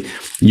essentially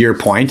your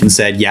point and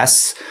said,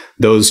 yes,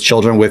 those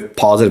children with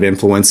positive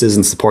influences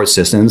and support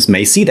systems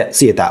may see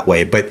it that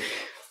way, but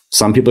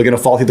some people are going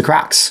to fall through the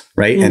cracks,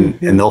 right? And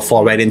they'll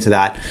fall right into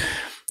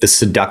the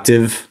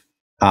seductive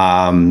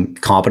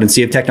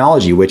competency of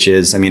technology, which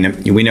is,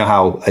 we know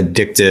how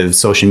addictive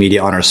social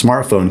media on our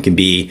smartphone can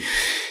be.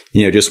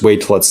 Just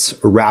wait till it's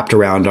wrapped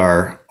around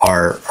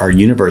our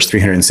universe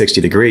 360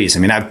 degrees.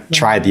 I've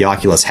tried the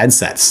Oculus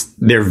headsets.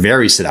 They're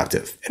very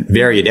seductive,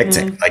 very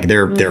addicting. Like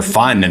they're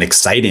fun and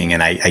exciting,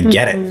 and I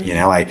get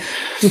it,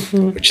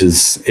 which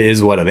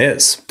is what it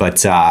is. But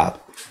so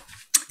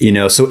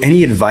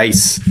any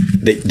advice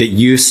that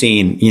you've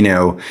seen,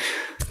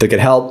 that could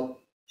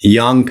help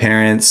young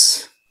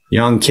parents,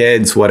 young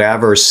kids,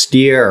 whatever,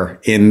 steer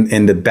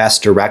in the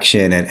best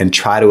direction and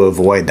try to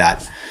avoid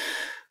that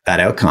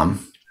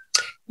outcome?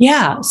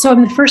 Yeah. So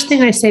the first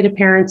thing I say to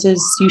parents is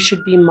you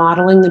should be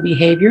modeling the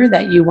behavior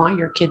that you want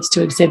your kids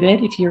to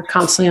exhibit. If you're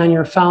constantly on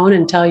your phone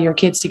and tell your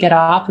kids to get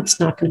off, it's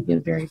not going to be a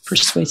very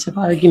persuasive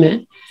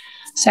argument.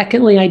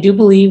 Secondly, I do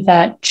believe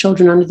that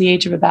children under the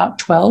age of about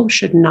 12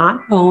 should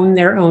not own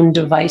their own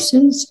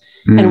devices.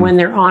 And when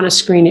they're on a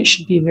screen, it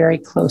should be very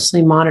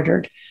closely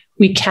monitored.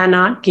 We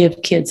cannot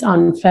give kids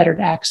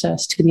unfettered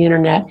access to the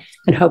internet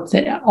and hope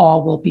that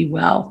all will be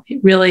well.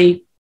 It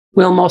really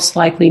will most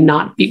likely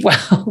not be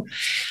well.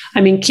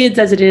 Kids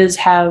as it is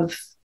have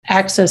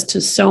access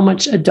to so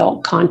much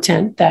adult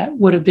content that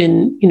would have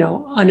been,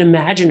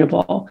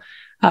 unimaginable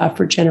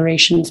for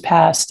generations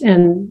past.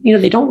 And,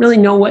 they don't really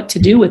know what to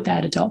do with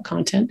that adult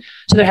content.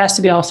 So there has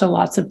to be also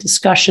lots of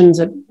discussions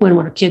that when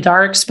our kids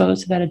are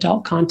exposed to that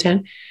adult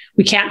content,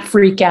 we can't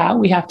freak out.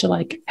 We have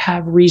to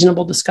have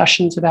reasonable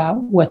discussions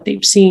about what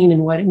they've seen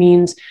and what it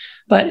means.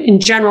 But in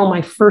general,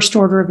 my first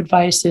order of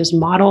advice is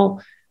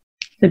model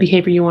the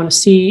behavior you want to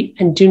see,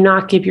 and do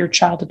not give your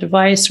child a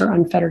device or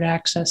unfettered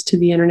access to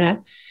the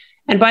internet.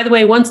 And by the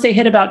way, once they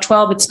hit about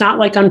 12, it's not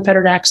like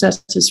unfettered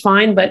access is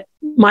fine, but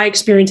my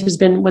experience has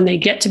been when they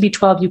get to be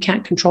 12, you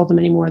can't control them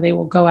anymore. They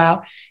will go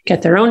out,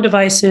 get their own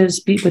devices,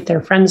 be with their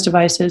friends'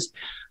 devices.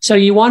 So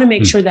you want to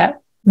make sure that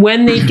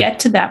when they get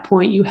to that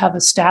point, you have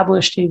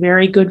established a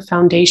very good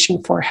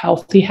foundation for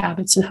healthy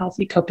habits and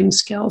healthy coping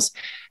skills,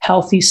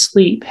 healthy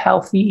sleep,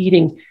 healthy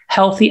eating,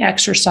 healthy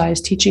exercise,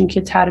 teaching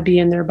kids how to be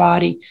in their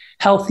body,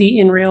 healthy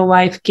in real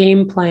life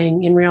game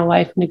playing, in real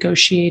life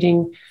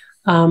negotiating,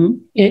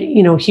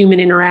 human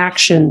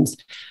interactions,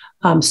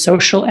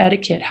 social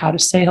etiquette, how to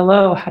say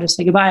hello, how to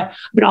say goodbye.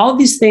 But all of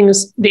these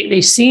things, they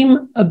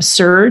seem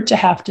absurd to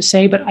have to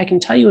say, but I can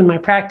tell you in my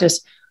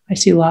practice, I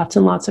see lots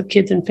and lots of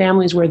kids and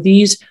families where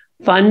these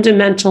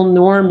fundamental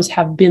norms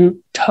have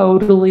been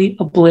totally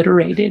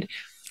obliterated.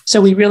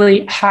 So we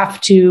really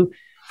have to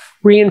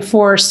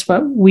reinforce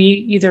what we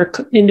either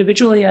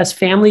individually as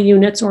family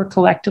units or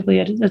collectively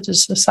as a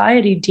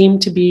society deem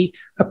to be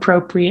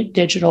appropriate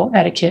digital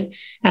etiquette.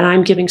 And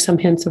I'm giving some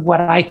hints of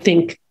what I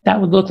think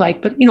that would look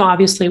like. But,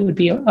 obviously it would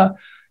be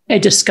a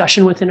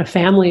discussion within a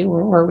family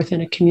or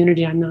within a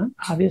community. I'm not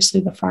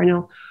obviously the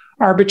final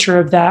arbiter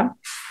of that.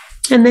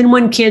 And then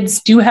when kids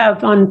do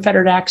have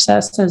unfettered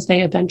access, as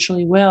they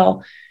eventually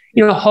will,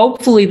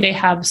 hopefully they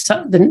have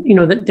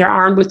that they're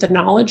armed with the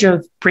knowledge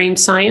of brain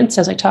science,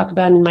 as I talk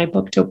about in my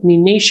book, Dopamine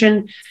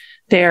Nation.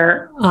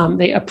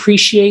 They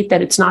appreciate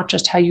that it's not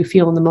just how you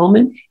feel in the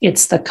moment,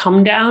 it's the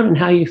come down and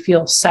how you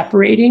feel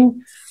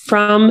separating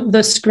from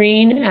the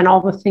screen and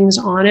all the things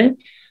on it.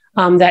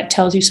 That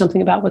tells you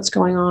something about what's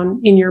going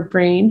on in your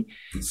brain.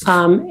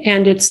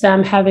 And it's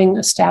them having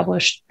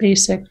established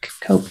basic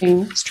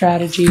coping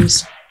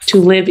strategies to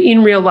live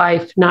in real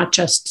life, not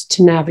just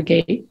to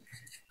navigate,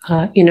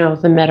 the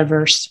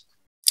metaverse.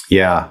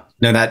 Yeah.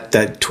 No,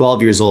 that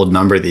 12 years old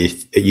number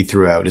that you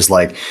threw out is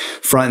like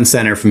front and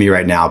center for me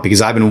right now,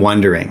 because I've been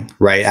wondering,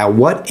 right, at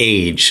what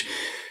age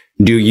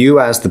do you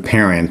as the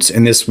parent,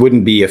 and this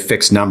wouldn't be a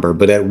fixed number,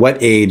 but at what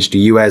age do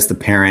you as the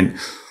parent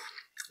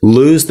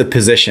lose the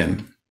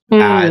position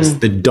as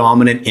the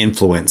dominant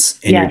influence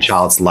in your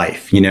child's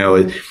life,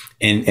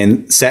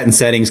 and set and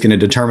setting is going to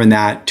determine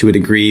that to a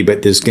degree,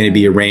 but there's going to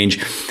be a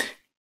range.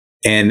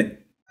 And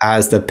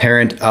as the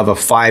parent of a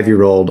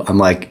 5-year-old, I'm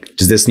like,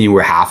 does this mean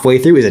we're halfway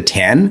through? Is it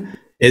 10?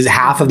 Is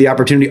half of the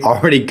opportunity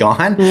already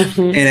gone?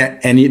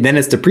 And then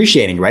it's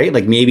depreciating, right?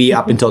 Like maybe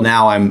up until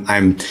now,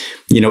 I'm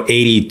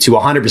 80 to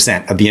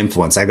 100% of the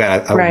influence. I've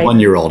got a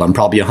 1-year-old. I'm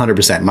probably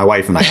 100%. My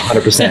wife and I,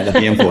 100% of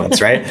the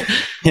influence, right?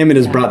 Him and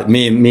his brother,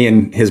 me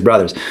and his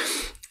brothers.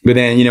 But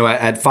then,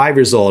 at 5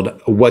 years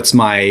old, what's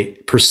my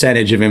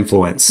percentage of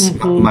influence?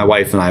 My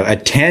wife and I.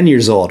 At 10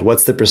 years old,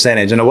 what's the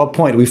percentage? And at what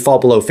point do we fall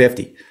below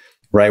 50?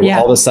 Right. Well,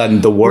 all of a sudden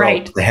the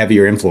world, the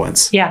heavier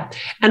influence. Yeah.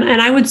 And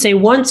I would say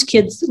once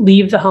kids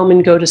leave the home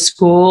and go to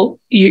school,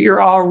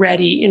 you're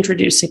already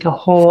introducing a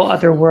whole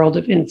other world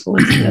of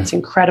influence. That's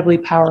incredibly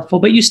powerful,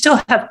 but you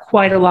still have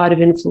quite a lot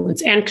of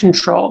influence and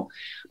control.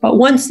 But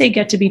once they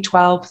get to be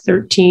 12,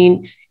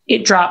 13,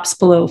 it drops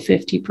below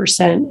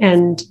 50%.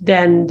 And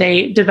then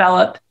they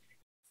develop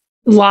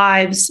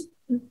lives,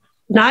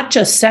 not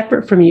just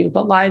separate from you,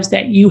 but lives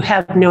that you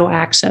have no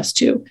access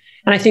to.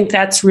 And I think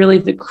that's really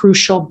the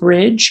crucial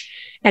bridge.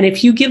 And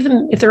if you give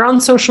them, if they're on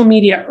social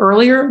media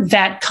earlier,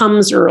 that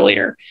comes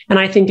earlier. And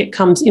I think it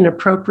comes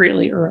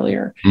inappropriately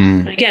earlier.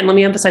 And again, let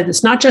me emphasize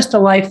this, not just a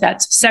life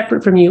that's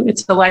separate from you,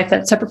 it's the life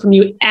that's separate from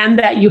you and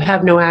that you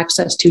have no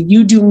access to.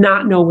 You do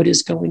not know what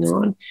is going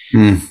on.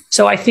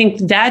 So I think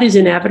that is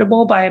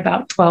inevitable by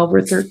about 12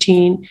 or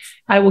 13.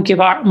 I will give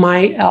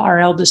our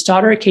eldest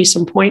daughter a case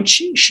in point.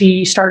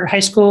 She started high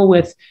school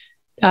with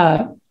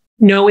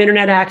no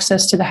internet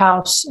access to the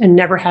house and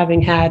never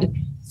having had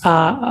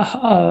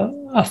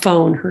a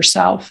phone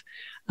herself.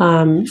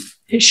 I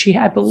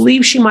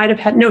believe she might have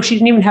had, no, she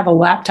didn't even have a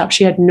laptop.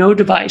 She had no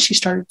device. She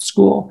started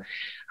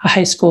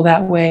high school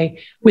that way.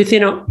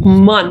 Within a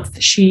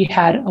month, she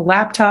had a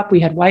laptop. We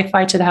had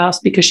Wi-Fi to the house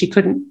because she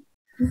couldn't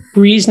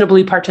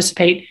reasonably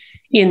participate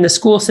in the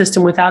school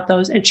system without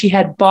those. And she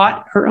had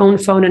bought her own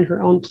phone and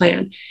her own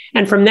plan.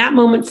 And from that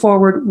moment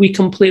forward, we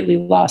completely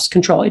lost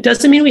control. It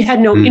doesn't mean we had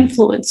no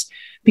influence,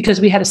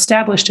 because we had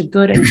established a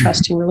good and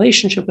trusting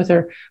relationship with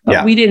her,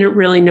 but we didn't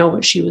really know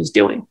what she was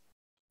doing.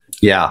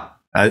 Yeah.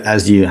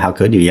 How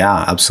could you?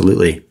 Yeah,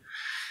 absolutely.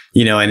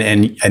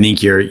 And I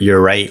think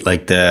you're right.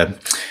 Like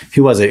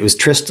who was it? It was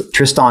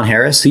Tristan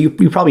Harris, who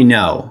you probably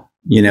know,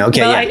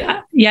 Okay.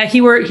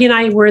 Well, he and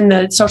I were in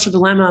the Social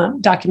Dilemma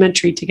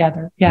documentary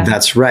together. Yeah.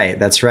 That's right.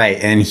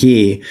 And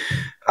he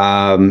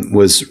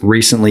was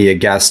recently a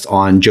guest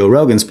on Joe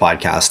Rogan's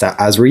podcast,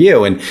 as were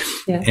you.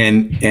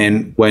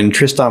 And when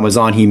Tristan was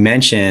on, he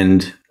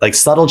mentioned like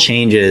subtle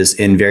changes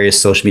in various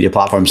social media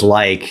platforms.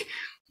 Like,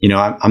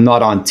 I'm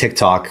not on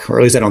TikTok, or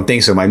at least I don't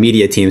think so. My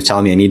media team is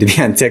telling me I need to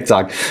be on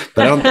TikTok,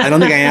 but I don't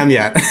think I am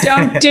yet.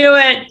 Don't do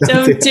it.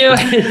 Don't do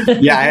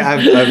it.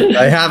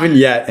 I haven't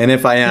yet. And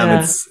if I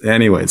am, it's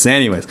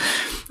anyways.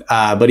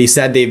 But he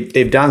said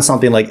they've done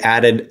something like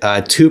added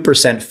a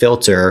 2%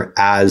 filter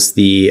as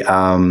the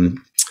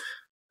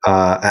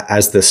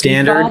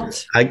standard,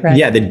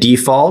 the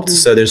default.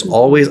 So there's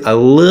always a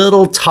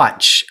little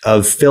touch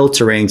of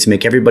filtering to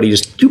make everybody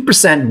just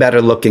 2% better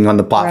looking on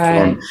the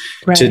platform,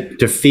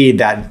 to feed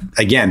that,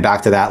 again,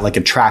 back to that like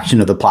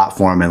attraction of the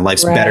platform and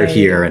life's better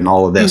here and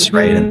all of this,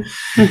 right?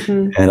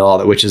 And all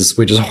that, which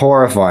is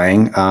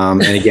horrifying.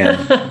 And again,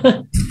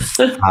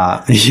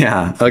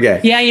 okay.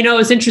 Yeah, it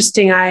was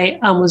interesting. I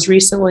was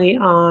recently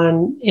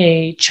on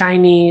a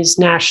Chinese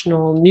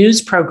national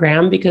news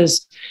program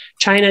because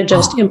China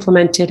just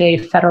implemented a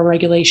federal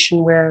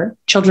regulation where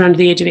children under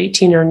the age of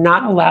 18 are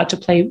not allowed to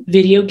play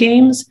video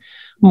games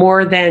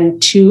more than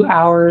 2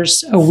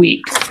 hours a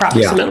week,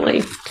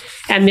 approximately.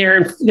 And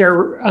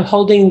they're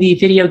holding the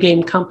video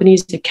game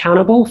companies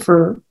accountable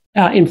for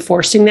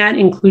enforcing that,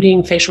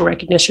 including facial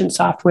recognition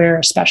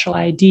software, special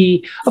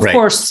ID. Of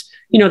course,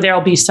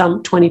 there'll be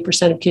some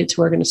 20% of kids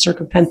who are going to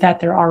circumvent that.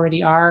 There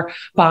already are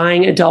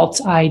buying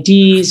adults'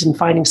 IDs and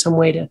finding some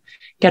way to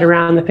get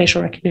around the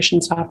facial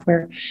recognition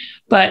software.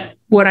 But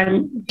what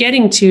I'm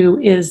getting to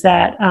is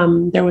that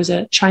there was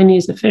a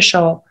Chinese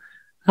official,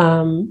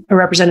 a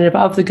representative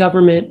of the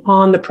government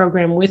on the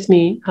program with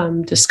me,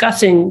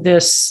 discussing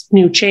this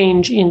new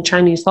change in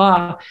Chinese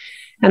law.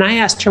 And I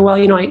asked her, well,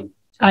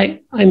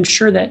 I'm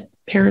sure that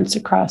parents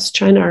across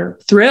China are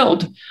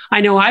thrilled.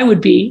 I know I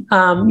would be,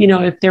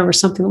 if there was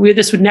something weird.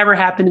 This would never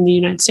happen in the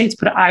United States,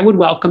 but I would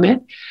welcome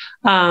it.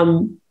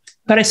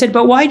 But I said,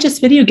 but why just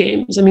video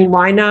games? I mean,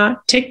 why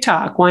not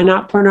TikTok? Why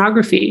not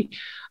pornography?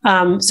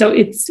 So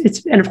it's,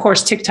 and of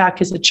course,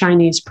 TikTok is a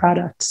Chinese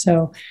product.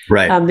 So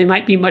they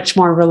might be much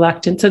more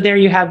reluctant. So there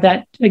you have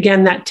that,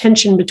 again, that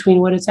tension between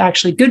what is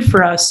actually good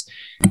for us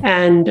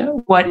and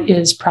what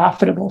is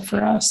profitable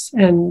for us.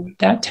 And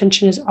that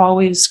tension is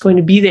always going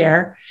to be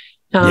there,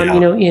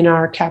 in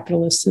our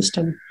capitalist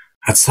system.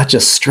 That's such a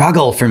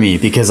struggle for me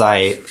because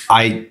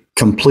I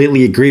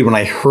completely agree. When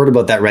I heard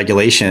about that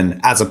regulation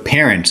as a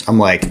parent, I'm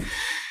like,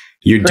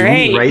 you're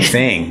doing the right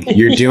thing.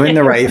 You're doing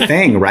the right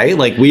thing, right?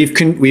 Like we've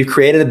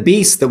created a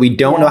beast that we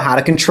don't know how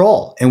to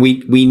control, and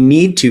we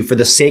need to for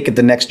the sake of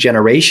the next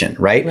generation,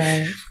 right?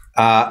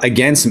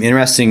 Again, some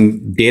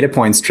interesting data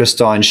points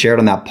Tristan shared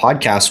on that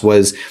podcast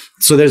was,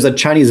 so there's a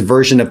Chinese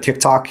version of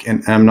TikTok,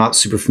 and I'm not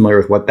super familiar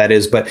with what that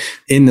is, but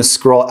in the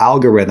scroll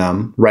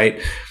algorithm,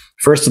 right?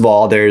 First of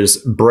all, there's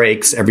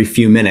breaks every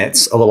few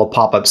minutes. A little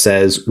pop-up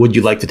says, would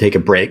you like to take a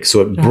break?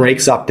 So it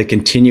breaks up the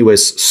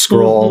continuous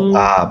scroll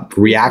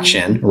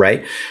reaction,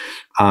 right?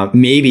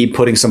 Maybe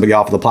putting somebody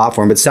off of the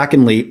platform. But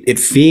secondly, it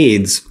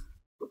feeds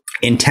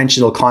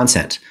intentional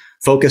content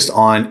focused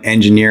on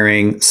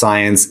engineering,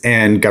 science,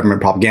 and government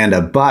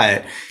propaganda.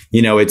 But,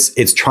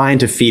 it's trying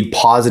to feed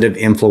positive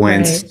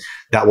influence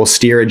that will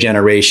steer a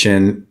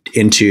generation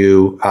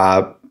into,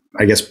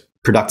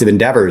 productive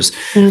endeavors.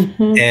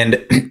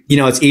 And,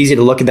 it's easy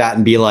to look at that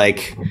and be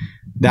like,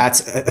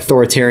 that's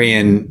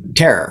authoritarian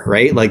terror,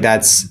 right? Like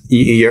that's,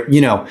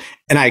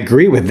 and I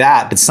agree with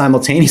that, but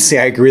simultaneously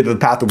I agree that the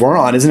path that we're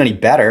on isn't any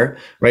better,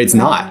 right? It's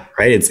not,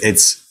 right?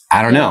 It's,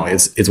 I don't know.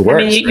 It's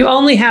worse. I mean, you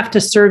only have to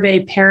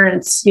survey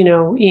parents,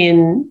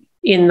 in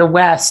the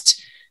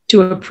West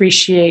to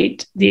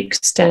appreciate the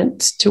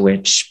extent to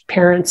which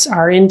parents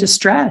are in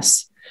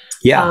distress.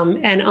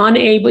 And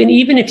unable, and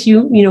even if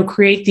you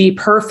create the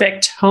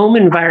perfect home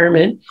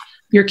environment,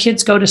 your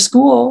kids go to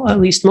school, at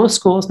least most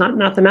schools,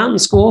 not the mountain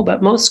school,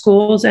 but most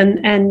schools, and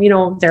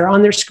they're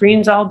on their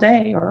screens all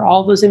day or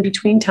all those in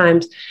between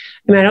times.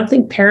 I mean, I don't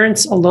think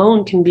parents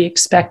alone can be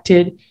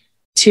expected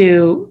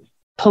to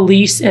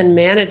police and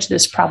manage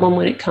this problem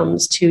when it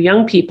comes to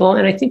young people.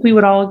 And I think we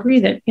would all agree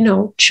that,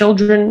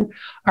 children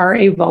are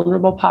a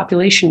vulnerable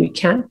population. We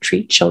can't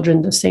treat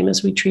children the same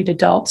as we treat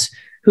adults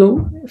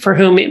for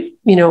whom,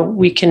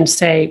 we can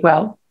say,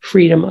 well,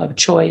 freedom of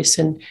choice,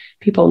 and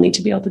people need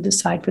to be able to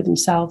decide for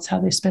themselves how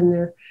they spend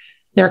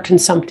their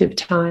consumptive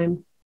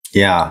time.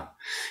 Yeah.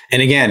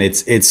 And again,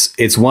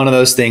 it's one of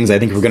those things I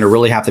think we're going to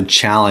really have to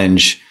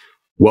challenge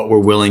what we're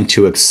willing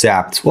to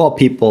accept. Well,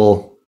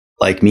 people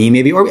like me,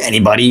 maybe, or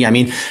anybody. I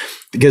mean,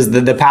 because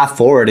the path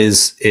forward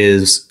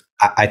is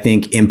I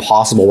think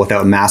impossible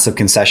without massive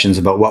concessions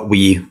about what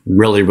we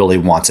really, really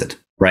wanted.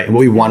 Right. And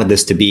what we wanted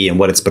this to be and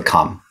what it's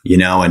become,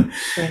 and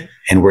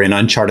we're in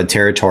uncharted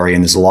territory,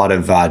 and there's a lot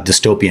of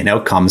dystopian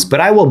outcomes,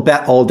 but I will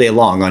bet all day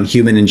long on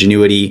human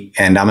ingenuity.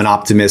 And I'm an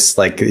optimist,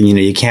 I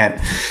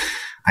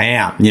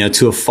am,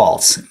 to a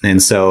fault.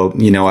 And so,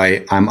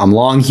 I'm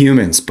long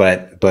humans,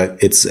 but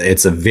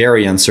it's a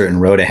very uncertain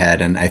road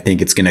ahead. And I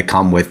think it's going to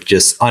come with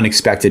just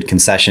unexpected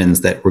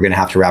concessions that we're going to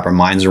have to wrap our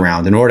minds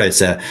around in order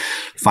to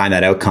find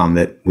that outcome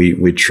that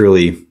we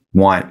truly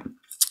want.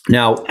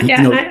 Now,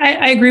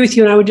 I agree with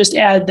you. And I would just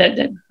add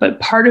but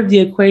part of the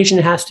equation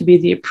has to be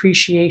the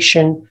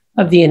appreciation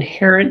of the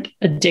inherent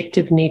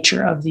addictive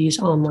nature of these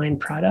online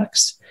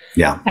products.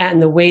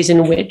 And the ways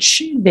in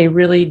which they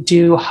really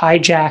do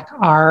hijack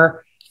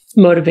our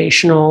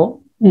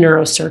motivational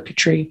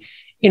neurocircuitry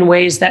in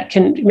ways that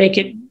can make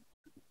it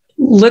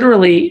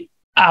literally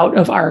out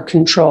of our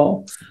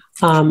control,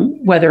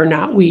 whether or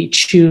not we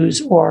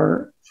choose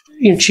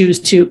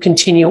to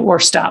continue or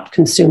stop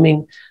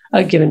consuming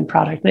a given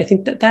product. And I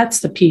think that's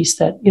the piece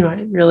that,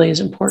 it really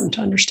is important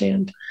to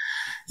understand.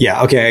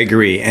 Yeah. Okay. I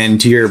agree. And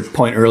to your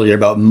point earlier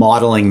about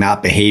modeling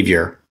that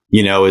behavior,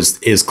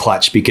 is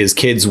clutch, because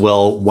kids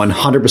will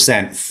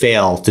 100%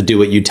 fail to do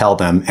what you tell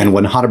them and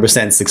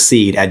 100%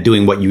 succeed at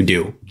doing what you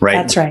do. Right.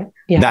 That's right.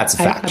 Yeah. That's a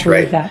fact,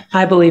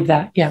 I believe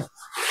that. Yeah.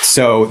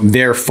 So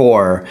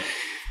therefore,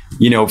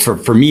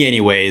 for me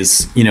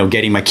anyways,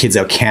 getting my kids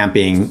out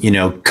camping,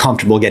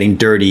 comfortable getting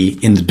dirty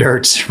in the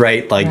dirt,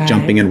 right? Like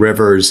jumping in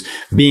rivers,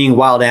 being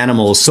wild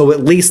animals. So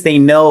at least they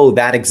know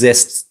that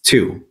exists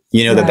too,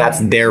 that's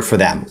there for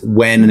them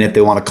when and if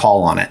they want to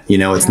call on it.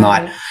 It's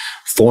not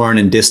foreign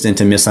and distant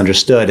and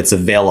misunderstood. It's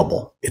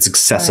available. It's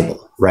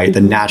accessible, right?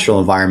 The natural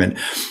environment.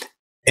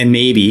 And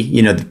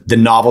maybe, the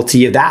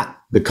novelty of that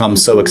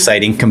becomes so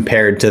exciting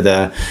compared to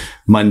the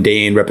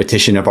mundane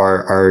repetition of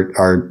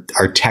our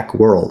tech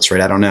worlds, right?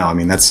 I don't know. I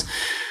mean,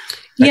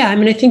 yeah. I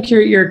mean, I think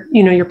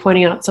you're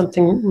pointing out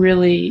something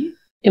really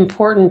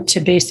important to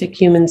basic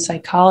human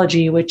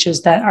psychology, which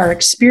is that our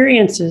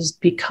experiences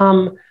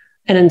become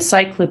an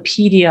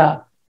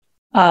encyclopedia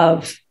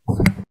of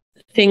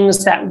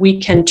things that we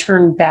can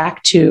turn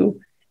back to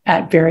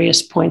at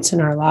various points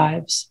in our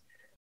lives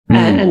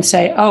and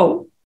say,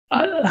 oh,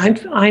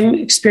 I'm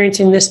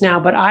experiencing this now,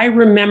 but I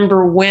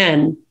remember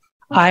when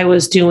I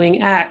was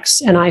doing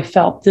X and I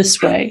felt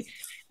this way.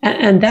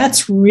 And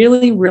that's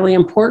really, really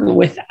important.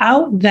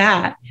 Without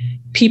that,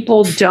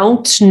 people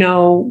don't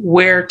know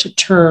where to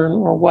turn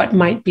or what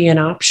might be an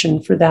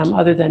option for them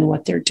other than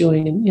what they're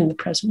doing in the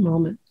present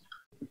moment.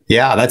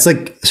 Yeah, that's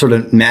like sort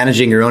of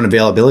managing your own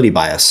availability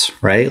bias,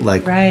 right?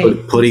 Like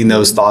putting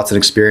those thoughts and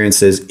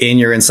experiences in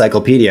your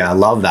encyclopedia. I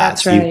love that.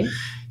 That's right.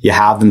 You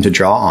have them to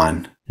draw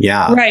on.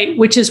 Yeah. Right.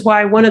 Which is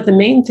why one of the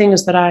main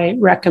things that I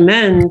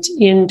recommend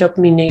in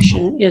Dopamine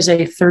Nation is a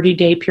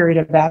 30-day period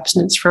of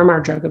abstinence from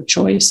our drug of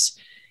choice,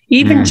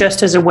 even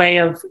just as a way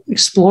of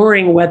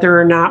exploring whether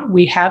or not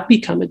we have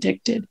become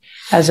addicted,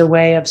 as a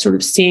way of sort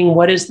of seeing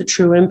what is the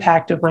true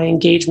impact of my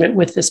engagement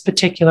with this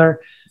particular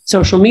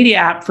social media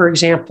app, for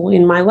example,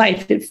 in my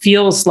life. It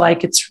feels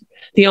like it's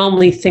the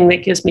only thing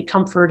that gives me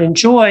comfort and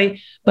joy,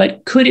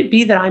 but could it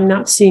be that I'm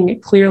not seeing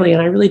it clearly?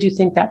 And I really do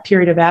think that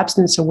period of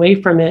abstinence away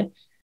from it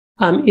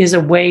is a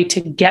way to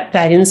get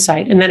that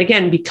insight. And then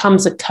again,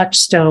 becomes a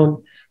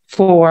touchstone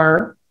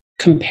for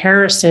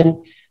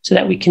comparison so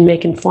that we can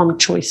make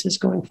informed choices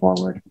going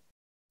forward.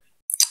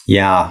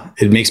 Yeah,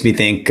 it makes me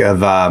think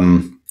of,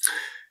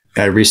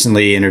 I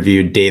recently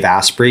interviewed Dave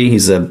Asprey.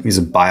 He's a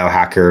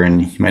biohacker,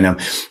 and you might know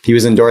he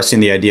was endorsing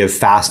the idea of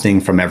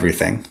fasting from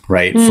everything,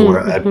 right? For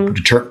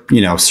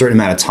a certain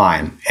amount of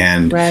time.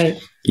 And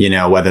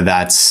whether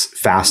that's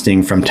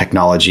fasting from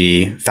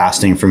technology,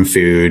 fasting from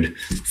food,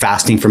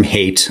 fasting from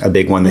hate, a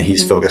big one that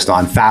he's focused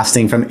on,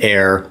 fasting from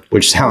air,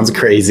 which sounds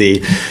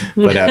crazy,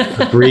 but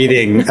a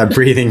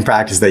breathing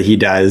practice that he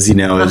does, is,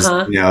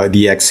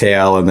 the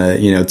exhale and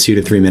the, 2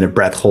 to 3 minute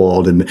breath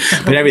hold and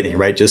everything,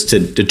 right? Just to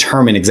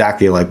determine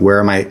exactly like, where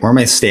am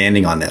I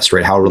standing on this,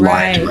 right? How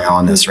reliant am I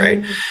on this,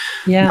 right?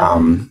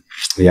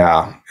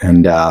 Yeah.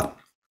 And,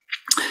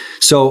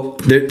 so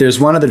there's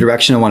one other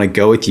direction I want to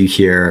go with you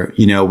here.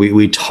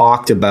 We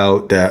talked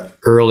about the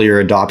earlier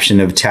adoption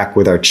of tech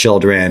with our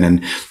children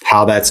and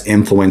how that's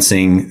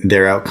influencing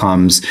their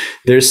outcomes.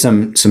 There's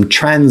some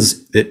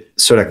trends that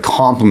sort of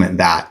complement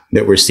that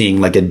we're seeing,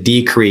 like a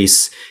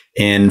decrease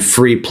in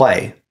free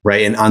play,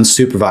 right? And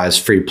unsupervised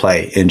free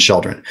play in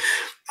children.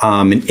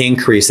 An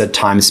increase at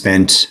time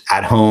spent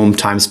at home,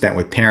 time spent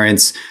with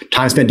parents,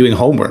 time spent doing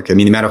homework. I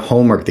mean, the amount of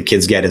homework the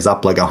kids get is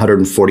up like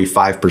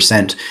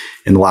 145%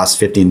 in the last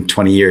 15,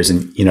 20 years.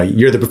 And,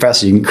 you're the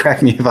professor. You can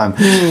correct me if I'm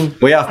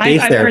way off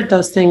base there. I've heard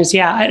those things.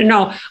 Yeah. I don't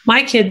know.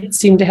 My kids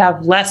seem to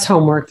have less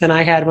homework than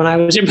I had when I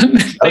was,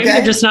 maybe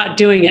they're just not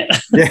doing it.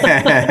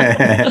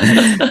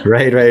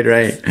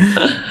 Right.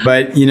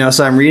 But,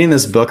 so I'm reading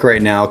this book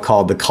right now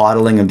called The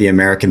Coddling of the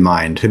American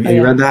Mind. Have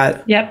you read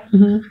that? Yep.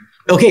 Mm-hmm.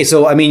 Okay,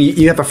 so I mean,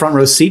 you have a front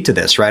row seat to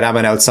this, right? I'm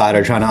an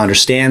outsider trying to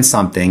understand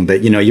something,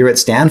 but you're at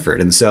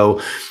Stanford, and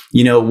so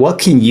what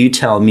can you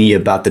tell me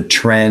about the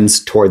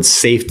trends towards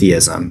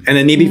safetyism? And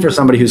then maybe for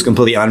somebody who's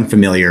completely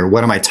unfamiliar,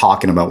 what am I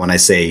talking about when I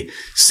say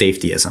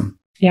safetyism?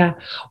 Yeah,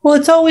 well,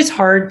 it's always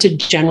hard to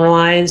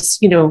generalize,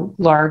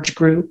 large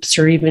groups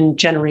or even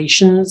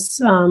generations,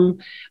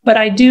 but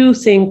I do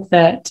think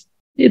that,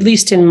 at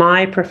least in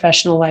my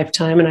professional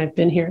lifetime, and I've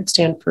been here at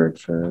Stanford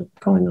for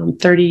going on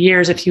 30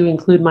 years, if you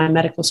include my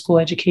medical school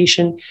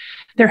education,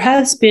 there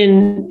has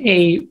been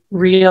a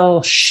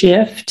real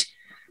shift,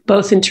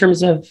 both in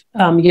terms of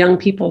young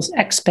people's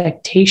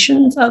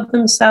expectations of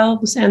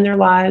themselves and their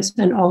lives,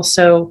 and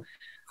also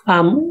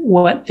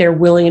what they're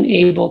willing and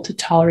able to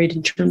tolerate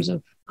in terms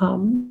of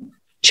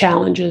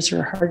challenges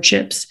or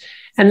hardships.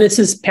 And this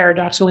is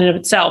paradoxical in and of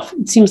itself.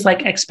 It seems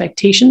like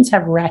expectations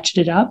have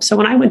ratcheted up. So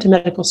when I went to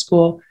medical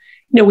school,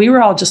 we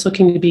were all just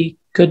looking to be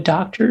good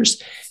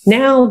doctors.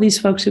 Now, these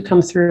folks who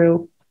come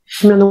through,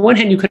 on the one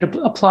hand, you could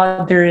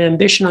applaud their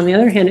ambition. On the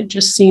other hand, it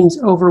just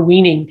seems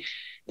overweening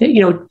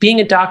that,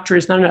 being a doctor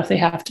is not enough. They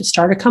have to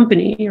start a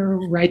company or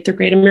write their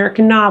great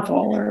American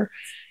novel or,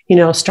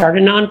 start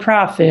a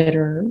nonprofit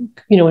or,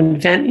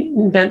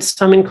 invent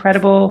some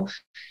incredible,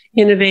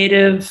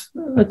 innovative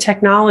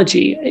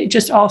technology. It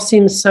just all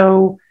seems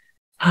so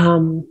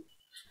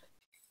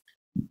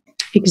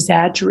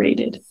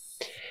exaggerated.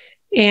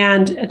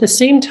 And at the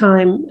same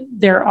time,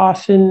 they're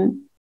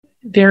often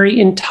very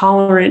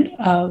intolerant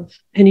of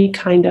any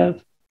kind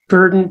of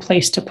burden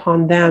placed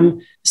upon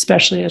them,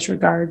 especially as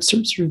regards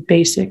sort of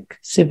basic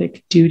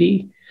civic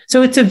duty.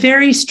 So it's a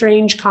very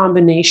strange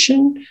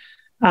combination,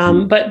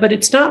 but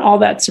it's not all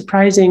that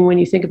surprising when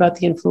you think about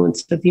the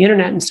influence of the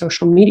internet and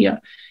social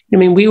media. I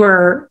mean, we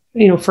were,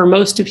 for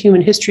most of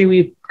human history,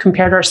 we've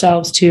compared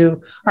ourselves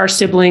to our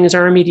siblings,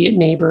 our immediate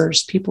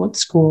neighbors, people at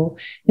school.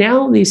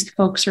 Now these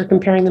folks are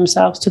comparing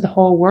themselves to the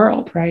whole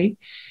world, right?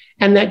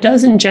 And that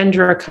does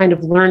engender a kind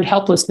of learned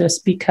helplessness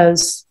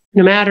because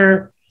no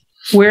matter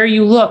where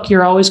you look,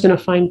 you're always going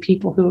to find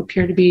people who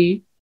appear to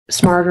be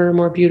smarter,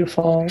 more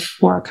beautiful,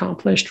 more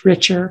accomplished,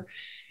 richer,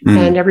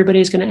 and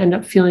everybody's going to end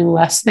up feeling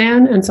less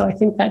than. And so I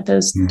think that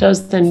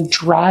does then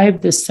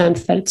drive this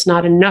sense that it's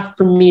not enough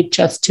for me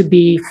just to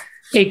be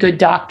a good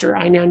doctor.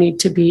 I now need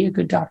to be a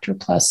good doctor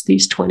plus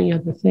these 20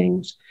 other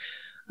things.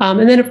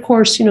 And then, of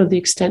course, the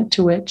extent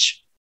to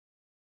which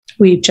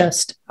we've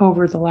just,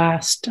 over the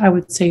last, I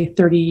would say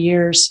 30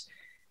 years,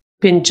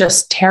 been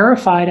just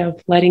terrified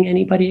of letting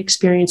anybody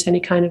experience any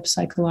kind of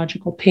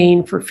psychological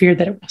pain for fear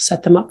that it will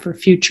set them up for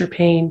future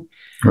pain.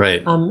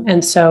 Right.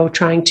 And so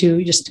trying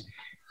to just,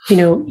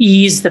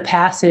 ease the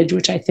passage,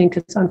 which I think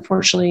has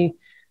unfortunately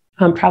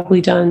probably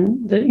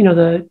done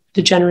the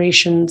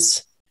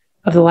generations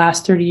of the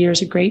last 30 years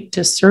a great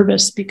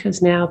disservice,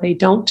 because now they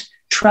don't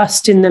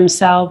trust in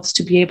themselves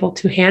to be able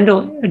to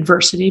handle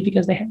adversity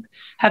because they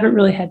haven't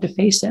really had to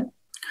face it.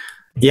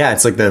 Yeah,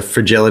 it's like the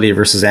fragility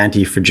versus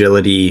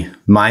anti-fragility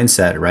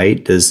mindset,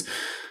 right? It's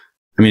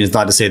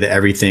not to say that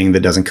everything that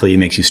doesn't kill you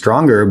makes you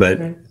stronger, but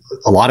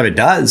a lot of it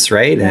does,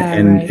 right? Yeah,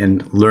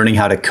 and learning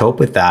how to cope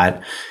with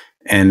that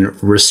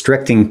and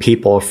restricting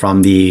people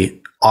from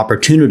the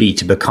opportunity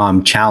to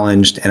become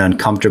challenged and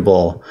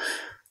uncomfortable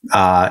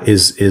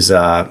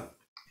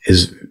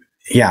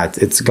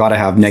it's got to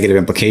have negative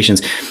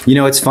implications.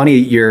 It's funny,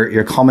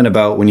 your comment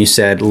about when you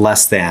said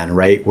less than,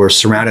 right? We're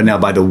surrounded now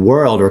by the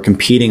world. We're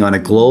competing on a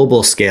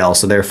global scale.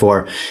 So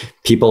therefore,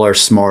 people are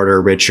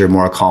smarter, richer,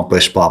 more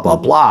accomplished, blah, blah,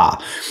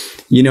 blah.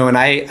 And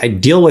I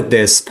deal with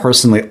this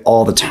personally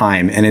all the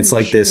time. And it's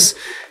like this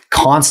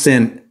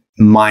constant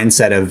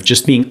mindset of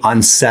just being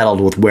unsettled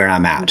with where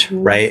I'm at,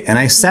 right? And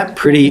I set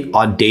pretty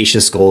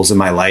audacious goals in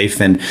my life.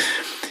 And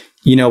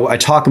I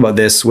talk about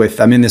this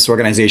I'm in this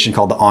organization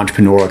called the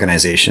Entrepreneur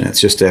Organization.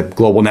 It's just a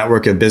global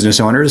network of business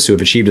owners who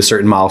have achieved a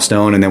certain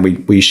milestone. And then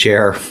we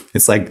share,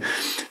 it's like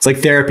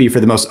therapy for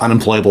the most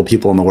unemployable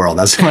people in the world.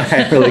 That's what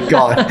I really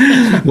call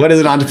it. What is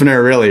an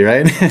entrepreneur really,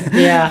 right?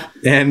 Yeah.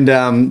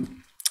 And,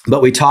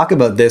 but we talk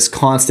about this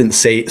constant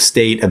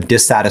state of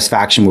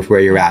dissatisfaction with where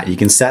you're at. You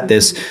can set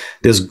this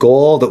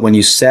goal that when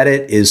you set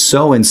it is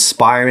so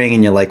inspiring,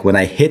 and you're like, when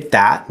I hit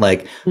that,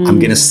 I'm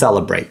going to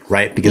celebrate,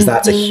 right? Because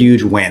that's a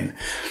huge win.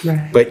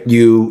 Right. But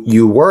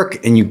you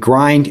work and you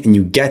grind and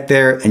you get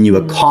there and you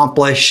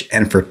accomplish,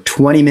 and for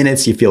 20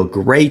 minutes you feel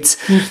great.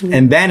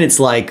 And then it's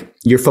like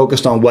you're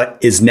focused on what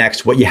is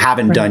next, what you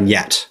haven't done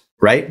yet.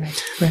 Right?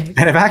 And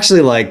I've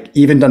actually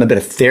even done a bit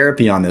of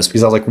therapy on this,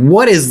 because I was like,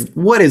 what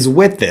is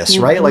with this,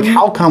 right? Like,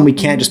 how come we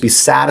can't just be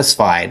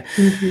satisfied?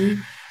 And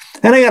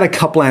I got a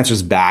couple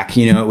answers back.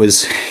 It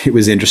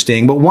was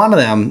interesting, but one of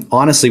them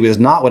honestly was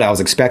not what I was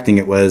expecting.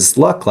 It was,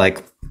 look,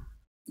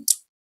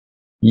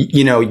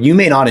 you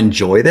may not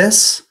enjoy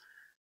this,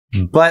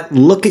 but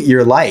look at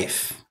your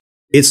life.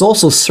 It's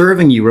also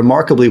serving you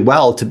remarkably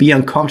well to be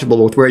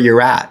uncomfortable with where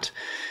you're at.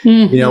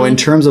 In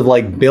terms of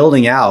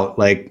building out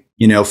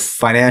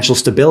financial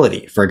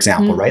stability, for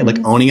example, right? Like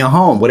owning a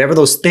home, whatever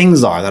those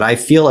things are that I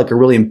feel are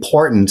really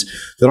important,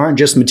 that aren't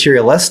just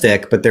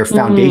materialistic, but they're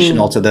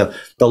foundational to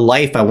the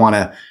life I want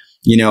to,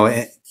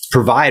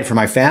 provide for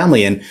my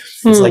family. And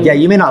it's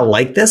you may not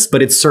like this,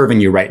 but it's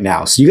serving you right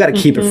now. So you got to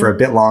keep it for a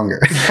bit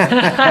longer.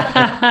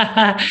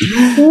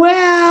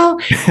 Well,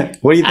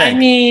 what do you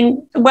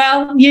think?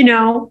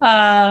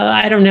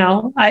 I don't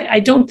know.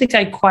 I don't think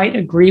I quite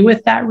agree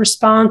with that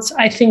response.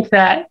 I think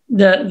that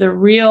the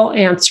real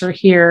answer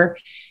here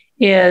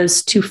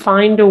is to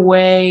find a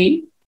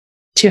way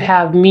to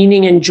have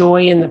meaning and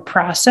joy in the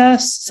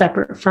process,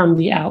 separate from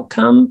the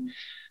outcome.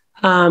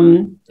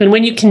 And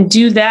when you can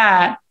do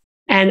that,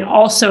 and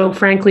also,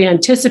 frankly,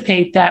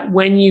 anticipate that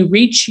when you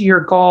reach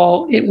your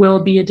goal, it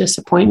will be a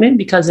disappointment,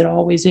 because it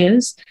always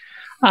is.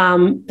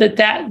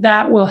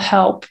 That will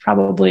help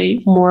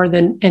probably more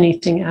than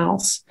anything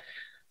else.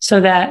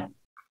 So that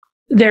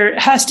there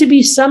has to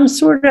be some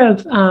sort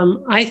of,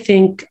 I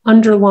think,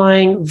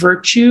 underlying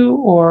virtue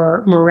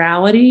or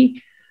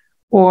morality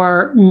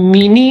or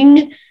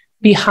meaning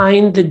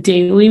behind the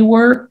daily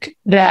work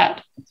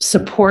that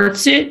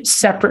supports it,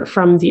 separate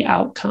from the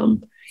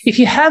outcome. If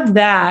you have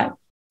that,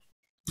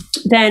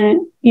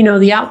 then,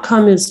 the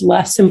outcome is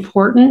less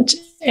important,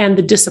 and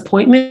the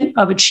disappointment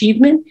of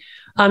achievement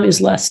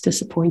is less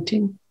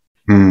disappointing.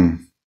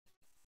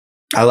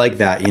 I like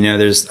that.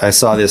 I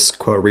saw this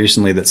quote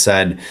recently that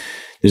said,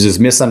 there's this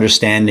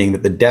misunderstanding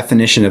that the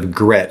definition of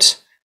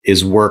grit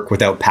is work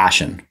without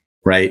passion,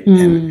 right?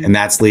 And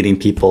that's leading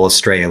people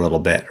astray a little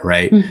bit,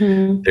 right?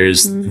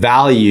 There's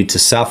value to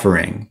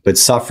suffering, but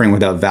suffering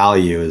without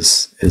value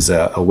is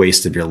a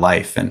waste of your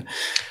life.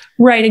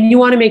 Right. And you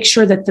want to make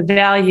sure that the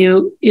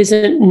value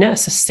isn't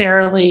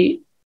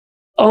necessarily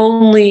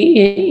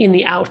only in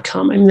the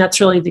outcome. That's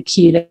really the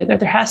key, that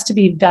there has to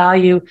be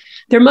value.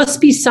 There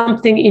must be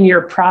something in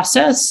your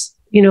process,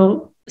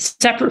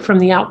 separate from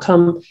the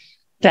outcome,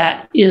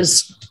 that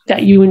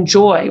you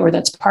enjoy, or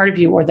that's part of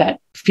you, or that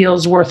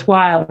feels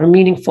worthwhile or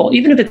meaningful,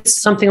 even if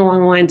it's something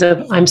along the lines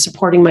of, I'm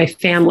supporting my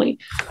family,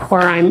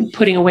 or I'm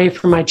putting away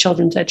for my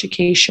children's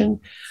education.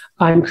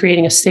 I'm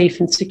creating a safe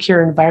and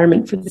secure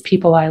environment for the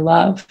people I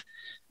love.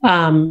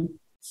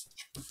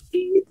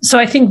 So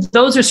I think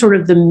those are sort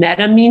of the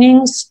meta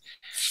meanings.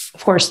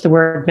 Of course, the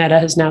word meta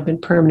has now been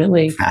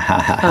permanently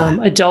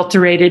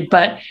adulterated,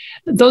 but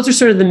those are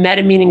sort of the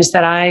meta meanings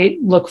that I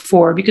look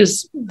for,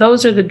 because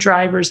those are the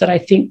drivers that I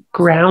think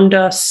ground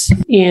us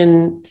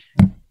in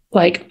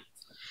like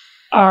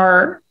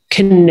our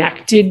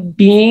connected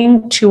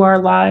being to our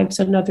lives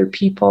and other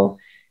people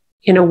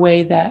in a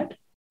way that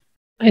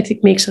I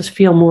think makes us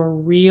feel more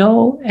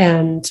real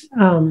and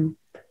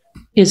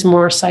is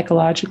more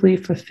psychologically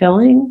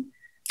fulfilling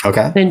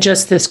than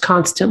just this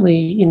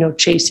constantly,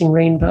 chasing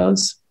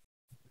rainbows.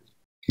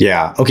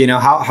 Yeah. Okay. Now,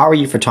 how are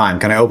you for time?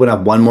 Can I open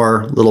up one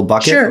more little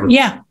bucket? Sure.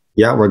 Yeah.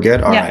 Yeah, we're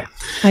good. All right.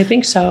 I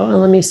think so.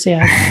 Let me see.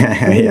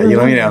 Yeah, you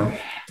let me know.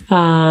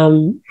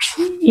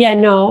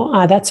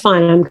 That's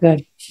fine. I'm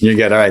good. You're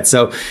good. All right.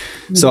 So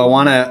I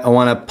want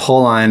to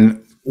pull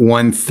on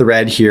one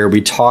thread here.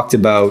 We talked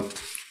about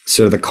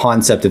sort of the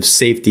concept of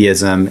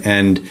safetyism,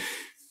 and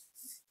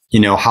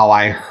how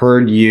I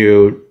heard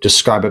you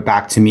describe it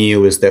back to me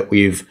was that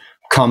we've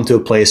come to a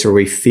place where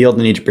we feel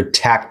the need to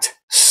protect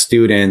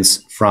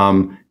students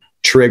from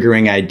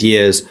triggering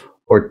ideas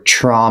or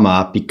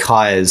trauma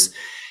because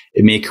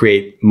it may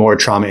create more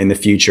trauma in the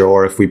future.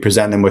 Or if we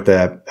present them with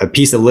a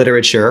piece of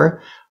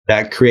literature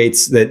that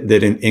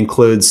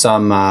includes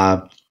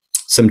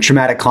some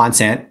traumatic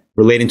content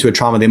relating to a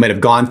trauma they might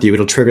have gone through,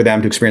 it'll trigger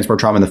them to experience more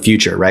trauma in the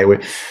future, right?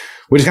 Which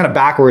is kind of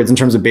backwards in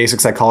terms of basic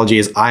psychology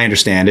as I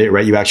understand it,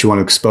 right? You actually want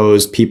to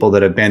expose people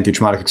that have been through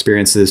traumatic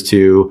experiences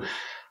to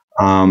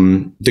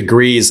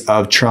degrees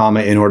of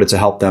trauma in order to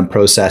help them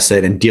process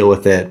it and deal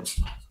with it,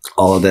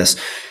 all of this.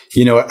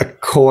 A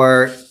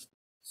core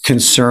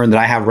concern that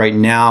I have right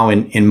now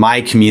in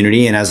my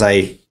community, and as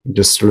I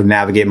just sort of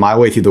navigate my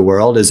way through the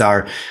world, is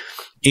our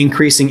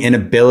increasing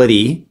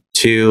inability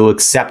to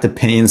accept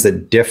opinions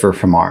that differ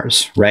from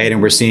ours, right?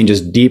 And we're seeing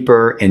just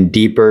deeper and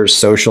deeper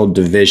social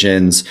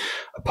divisions,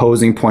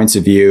 opposing points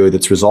of view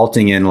that's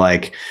resulting in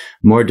like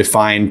more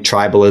defined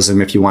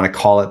tribalism, if you want to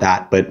call it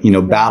that. But,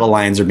 battle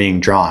lines are being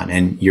drawn,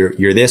 and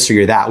you're this or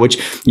you're that,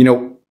 which,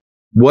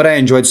 what I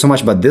enjoyed so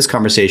much about this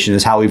conversation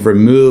is how we've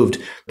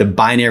removed the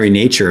binary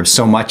nature of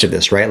so much of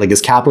this, right? Like,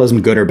 is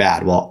capitalism good or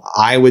bad? Well,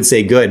 I would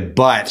say good,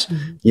 but,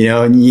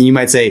 and you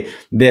might say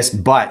this,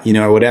 but,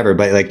 or whatever.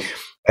 But like,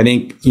 I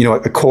think,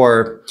 a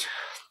core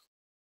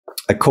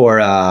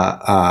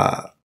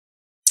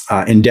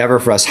endeavor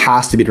for us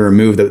has to be to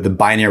remove the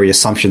binary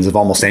assumptions of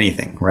almost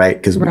anything, right?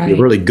 Because we're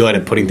really good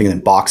at putting things in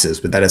boxes,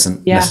 but that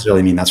doesn't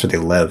necessarily mean that's where they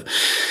live.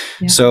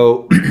 Yeah.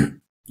 So,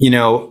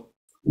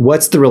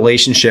 what's the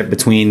relationship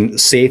between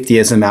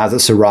safetyism as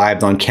it's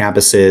arrived on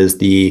campuses,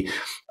 the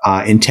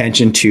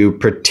intention to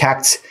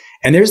protect?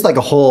 And there's like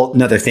a whole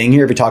another thing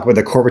here. If we talk about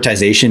the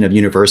corporatization of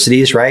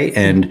universities, right?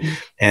 And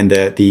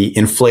the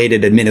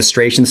inflated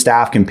administration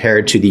staff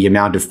compared to the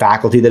amount of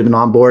faculty that have been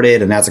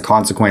onboarded. And as a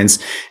consequence,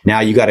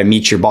 now you got to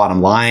meet your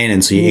bottom line.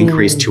 And so you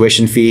increase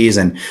tuition fees.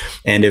 And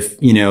if,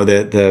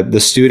 the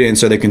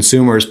students or the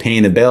consumers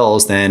paying the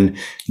bills, then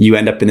you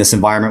end up in this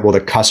environment where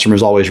the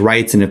customer's always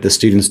right. And if the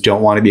students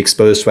don't want to be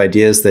exposed to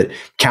ideas that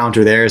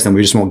counter theirs, then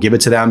we just won't give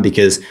it to them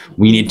because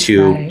we need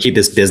to keep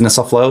this business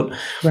afloat.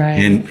 Right.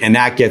 And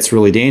that gets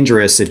really dangerous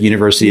if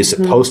university is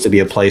supposed to be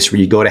a place where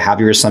you go to have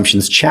your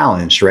assumptions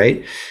challenged,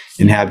 right?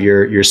 And have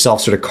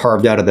yourself sort of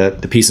carved out of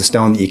the piece of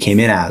stone that you came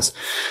in as.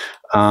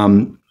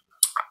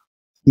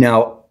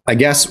 Now, I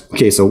guess,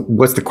 okay, so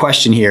what's the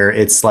question here?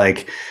 It's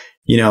like,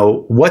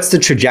 what's the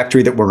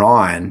trajectory that we're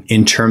on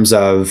in terms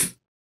of,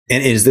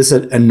 and is this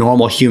a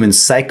normal human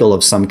cycle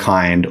of some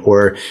kind?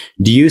 Or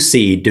do you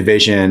see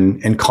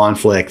division and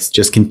conflicts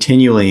just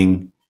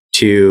continuing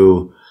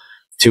to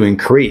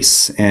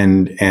increase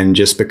and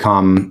just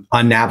become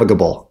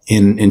unnavigable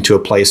into a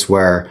place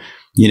where,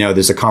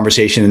 there's a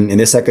conversation in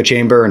this echo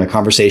chamber and a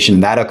conversation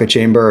in that echo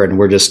chamber, and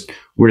we're just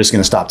going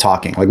to stop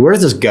talking. Like, where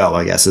does this go,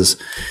 I guess, is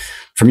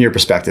from your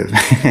perspective?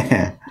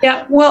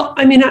 Yeah, well,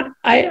 I mean,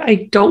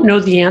 I don't know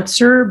the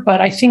answer,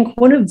 but I think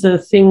one of the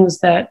things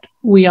that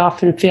we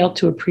often fail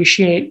to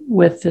appreciate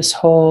with this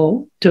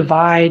whole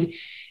divide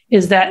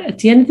is that at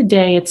the end of the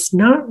day, it's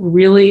not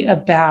really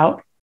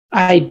about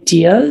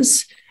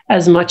ideas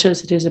as much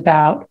as it is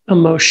about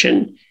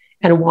emotion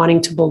and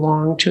wanting to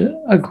belong to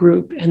a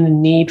group and the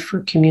need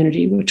for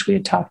community, which we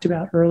had talked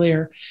about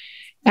earlier.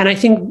 And I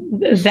think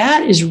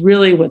that is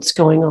really what's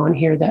going on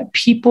here, that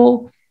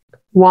people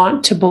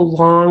want to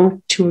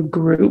belong to a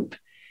group.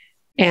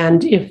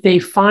 And if they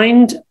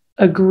find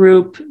a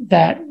group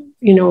that,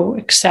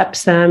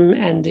 accepts them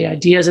and the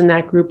ideas in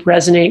that group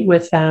resonate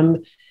with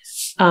them,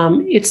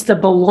 it's the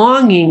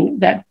belonging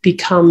that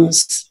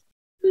becomes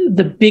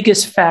the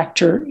biggest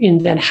factor in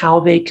then how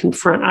they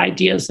confront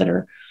ideas that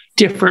are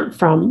different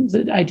from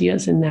the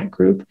ideas in that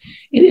group.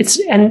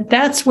 And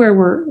that's where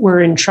we're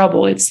in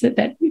trouble. It's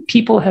that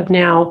people have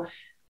now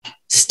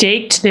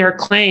staked their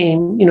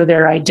claim,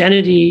 their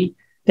identity,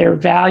 their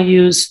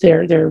values,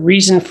 their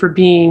reason for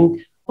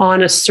being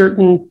on a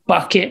certain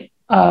bucket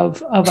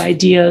of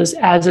ideas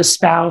as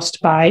espoused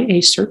by a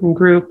certain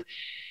group.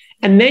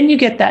 And then you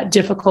get that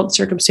difficult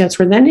circumstance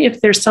where then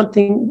if there's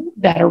something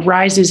that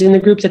arises in the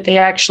group that they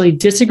actually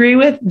disagree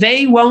with,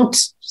 they won't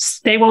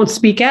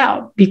speak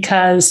out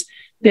because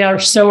they are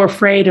so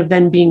afraid of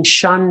then being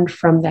shunned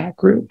from that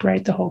group,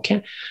 right? The whole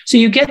camp. So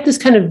you get this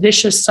kind of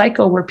vicious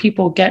cycle where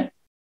people get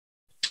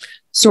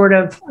sort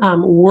of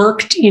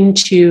worked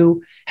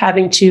into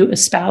having to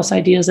espouse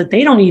ideas that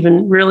they don't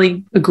even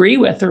really agree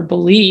with or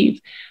believe,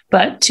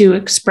 but to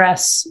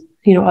express,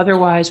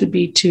 otherwise would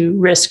be to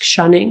risk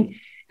shunning.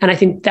 And I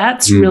think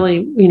that's really,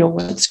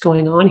 what's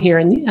going on here.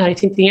 And I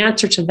think the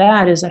answer to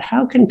that is that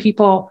how can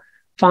people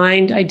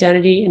find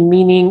identity and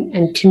meaning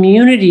and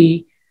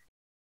community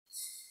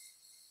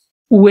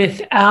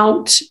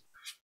without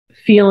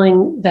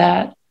feeling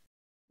that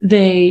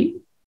they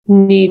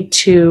need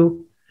to,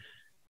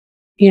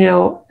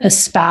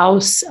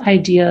 espouse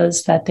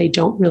ideas that they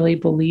don't really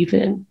believe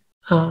in,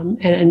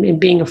 and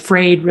being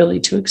afraid really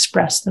to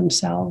express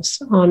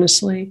themselves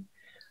honestly.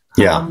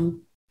 Yeah.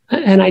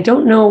 And I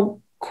don't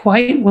know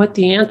quite what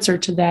the answer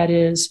to that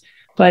is,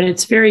 but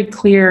it's very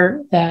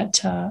clear that,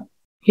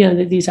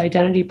 that these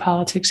identity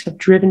politics have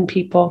driven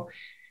people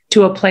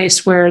to a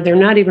place where they're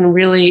not even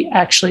really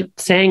actually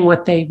saying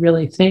what they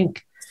really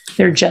think.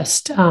 They're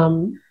just,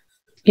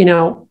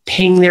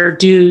 paying their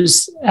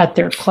dues at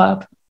their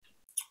club.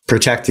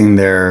 Protecting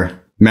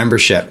their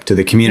membership to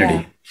the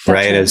community,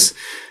 right? As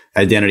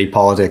identity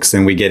politics,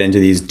 then we get into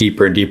these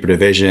deeper and deeper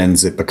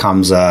divisions. It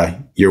becomes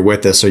you're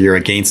with us or you're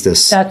against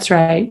us. That's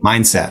right.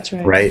 Mindset, That's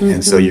right? Mm-hmm.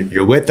 And so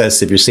you're with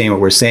us if you're saying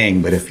what we're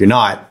saying, but if you're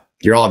not,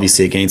 you're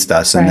obviously against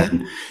us.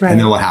 And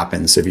then what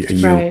happens if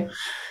you're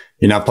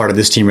not part of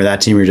this team or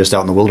that team? You're just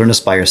out in the wilderness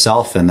by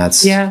yourself, and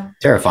that's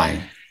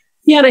terrifying.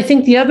 Yeah, and I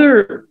think the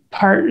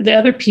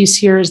other piece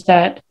here is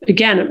that,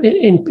 again,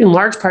 in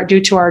large part due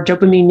to our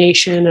dopamine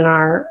nation and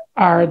our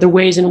the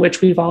ways in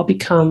which we've all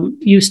become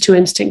used to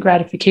instant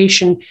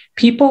gratification,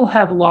 people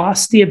have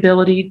lost the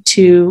ability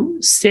to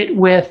sit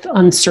with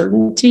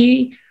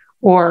uncertainty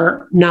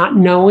or not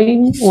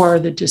knowing or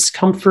the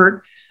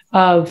discomfort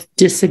of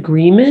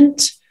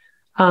disagreement,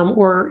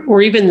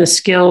 or even the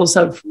skills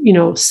of,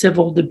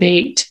 civil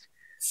debate.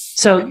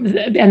 So,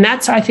 and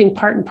that's, I think,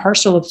 part and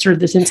parcel of sort of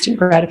this instant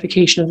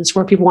gratification of this,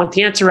 where people want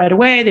the answer right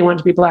away. They want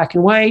it to be black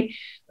and white.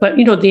 But,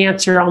 the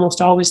answer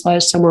almost always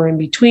lies somewhere in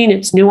between.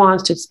 It's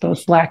nuanced. It's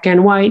both black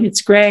and white.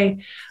 It's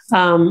gray.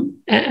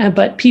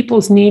 But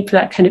people's need for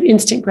that kind of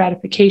instant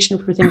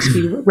gratification for things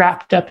to be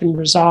wrapped up and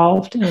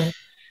resolved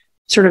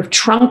sort of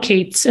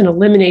truncates and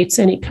eliminates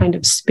any kind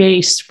of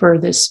space for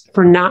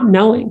not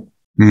knowing.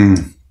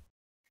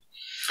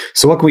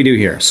 So what can we do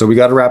here? So we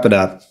got to wrap it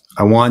up.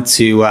 I want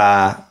to,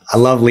 I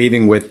love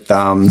leaving with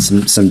some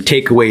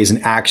takeaways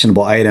and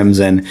actionable items.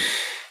 And,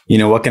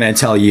 what can I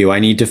tell you? I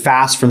need to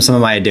fast from some of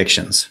my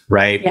addictions,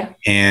 right? Yeah.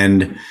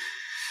 And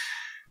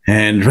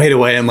right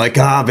away I'm like,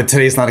 but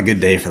today's not a good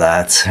day for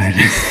that.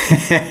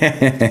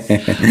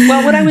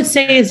 Well, what I would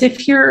say is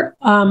if you're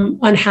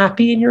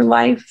unhappy in your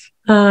life,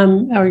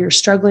 or you're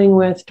struggling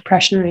with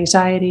depression or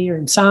anxiety or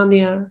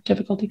insomnia, or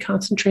difficulty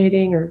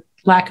concentrating or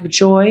lack of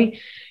joy,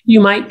 you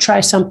might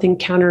try something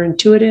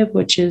counterintuitive,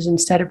 which is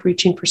instead of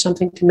reaching for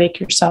something to make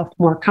yourself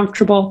more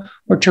comfortable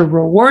or to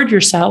reward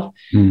yourself,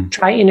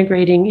 try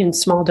integrating in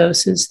small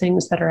doses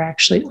things that are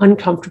actually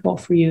uncomfortable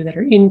for you, that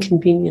are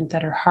inconvenient,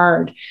 that are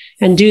hard,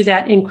 and do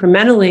that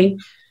incrementally,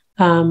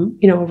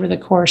 over the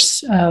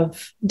course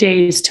of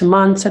days to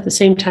months, at the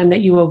same time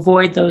that you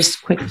avoid those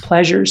quick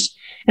pleasures,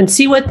 and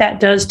see what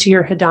that does to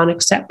your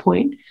hedonic set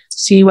point.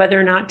 See whether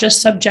or not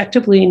just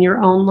subjectively in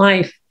your own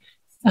life,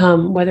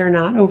 whether or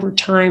not over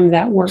time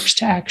that works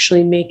to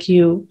actually make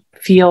you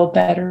feel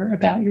better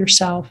about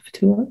yourself,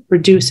 to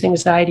reduce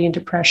anxiety and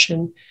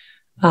depression.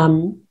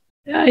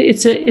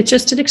 It's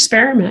just an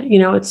experiment,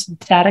 it's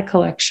data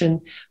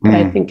collection, but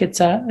I think it's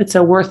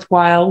a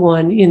worthwhile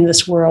one in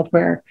this world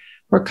where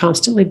we're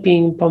constantly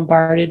being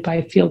bombarded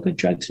by feel-good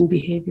drugs and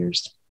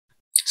behaviors.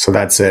 So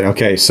that's it.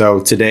 Okay.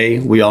 So today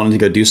we all need to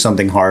go do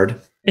something hard,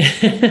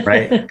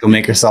 right? Go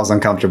make ourselves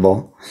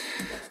uncomfortable.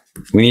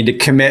 We need to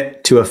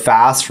commit to a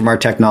fast from our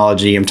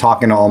technology. I'm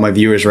talking to all my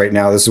viewers right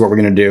now. This is what we're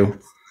going to do.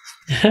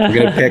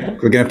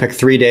 We're going to pick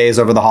 3 days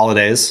over the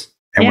holidays,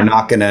 and we're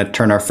not going to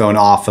turn our phone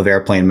off of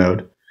airplane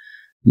mode.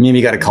 Maybe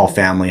you got to call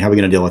family. How are we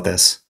going to deal with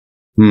this?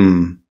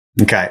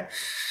 Okay.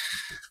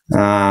 We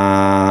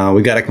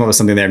got to come up with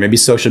something there. Maybe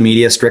social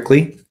media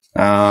strictly.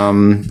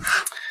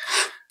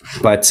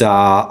 But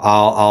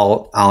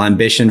I'll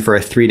ambition for a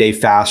 3-day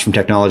fast from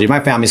technology. My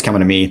family's coming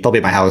to me. They'll be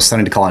at my house. I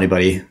don't need to call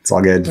anybody. It's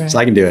all good. Right. So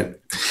I can do it.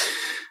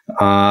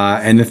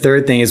 And the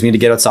third thing is we need to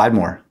get outside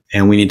more,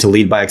 and we need to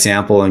lead by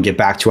example and get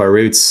back to our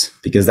roots,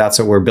 because that's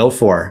what we're built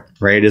for,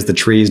 right? Is the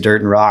trees,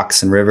 dirt, and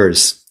rocks and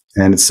rivers.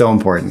 And it's so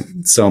important.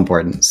 It's so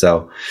important.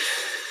 So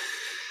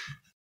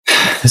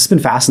this has been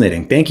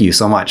fascinating. Thank you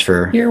so much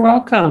for You're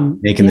welcome.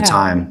 Making the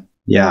time.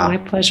 Yeah. My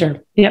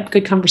pleasure. Yep.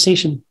 Good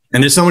conversation.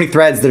 And there's so many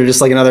threads that are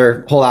just like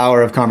another whole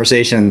hour of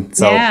conversation.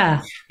 So,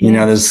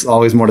 there's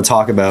always more to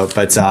talk about.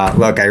 But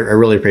look, I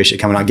really appreciate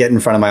coming on, getting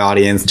in front of my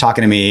audience,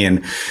 talking to me,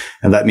 and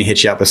letting me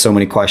hit you up with so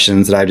many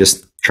questions that I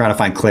just trying to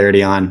find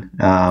clarity on.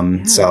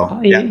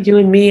 You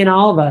and me and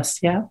all of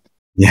us. Yeah.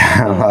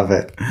 Yeah, I love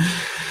it.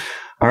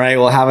 All right.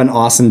 Well, have an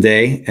awesome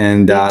day,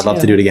 and I'd love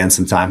to do it again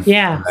sometime.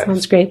 Yeah,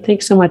 sounds great.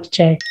 Thanks so much,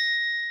 Jay.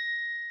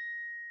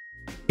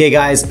 Okay,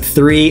 guys,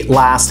 3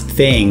 last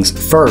things.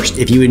 First,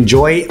 if you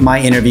enjoy my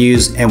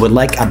interviews and would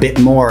like a bit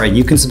more,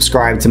 you can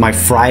subscribe to my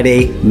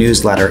Friday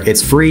newsletter.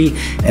 It's free,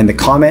 and the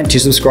comment to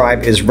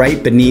subscribe is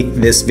right beneath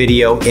this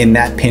video in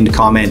that pinned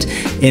comment.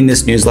 In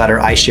this newsletter,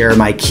 I share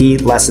my key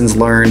lessons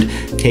learned,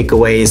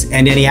 takeaways,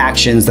 and any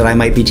actions that I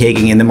might be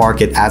taking in the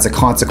market as a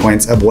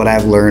consequence of what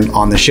I've learned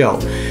on the show.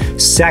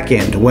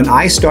 Second, when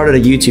I started a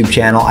YouTube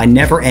channel, I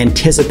never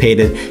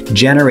anticipated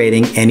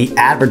generating any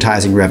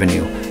advertising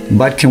revenue.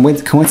 But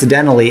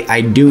coincidentally,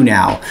 I do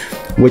now,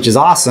 which is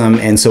awesome.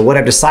 And so what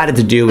I've decided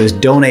to do is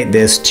donate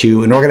this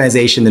to an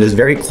organization that is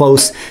very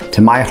close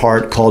to my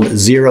heart called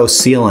Zero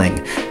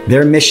Ceiling.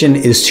 Their mission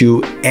is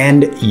to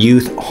end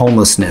youth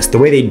homelessness. The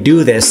way they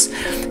do this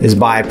is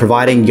by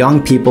providing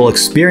young people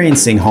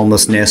experiencing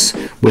homelessness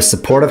with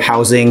supportive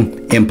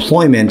housing,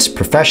 employment,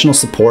 professional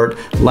support,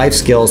 life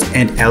skills,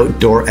 and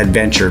outdoor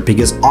adventure.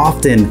 Because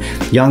often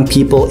young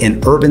people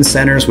in urban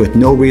centers with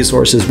no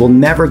resources will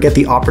never get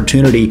the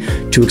opportunity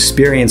to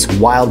experience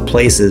wild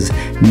places,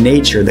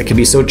 nature that can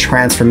be so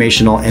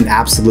transformational, and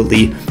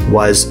absolutely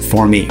was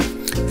for me.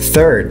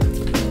 Third,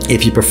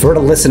 if you prefer to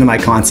listen to my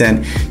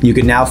content, you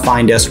can now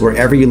find us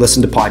wherever you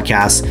listen to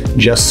podcasts.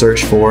 Just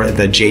search for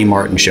The Jay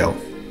Martin Show.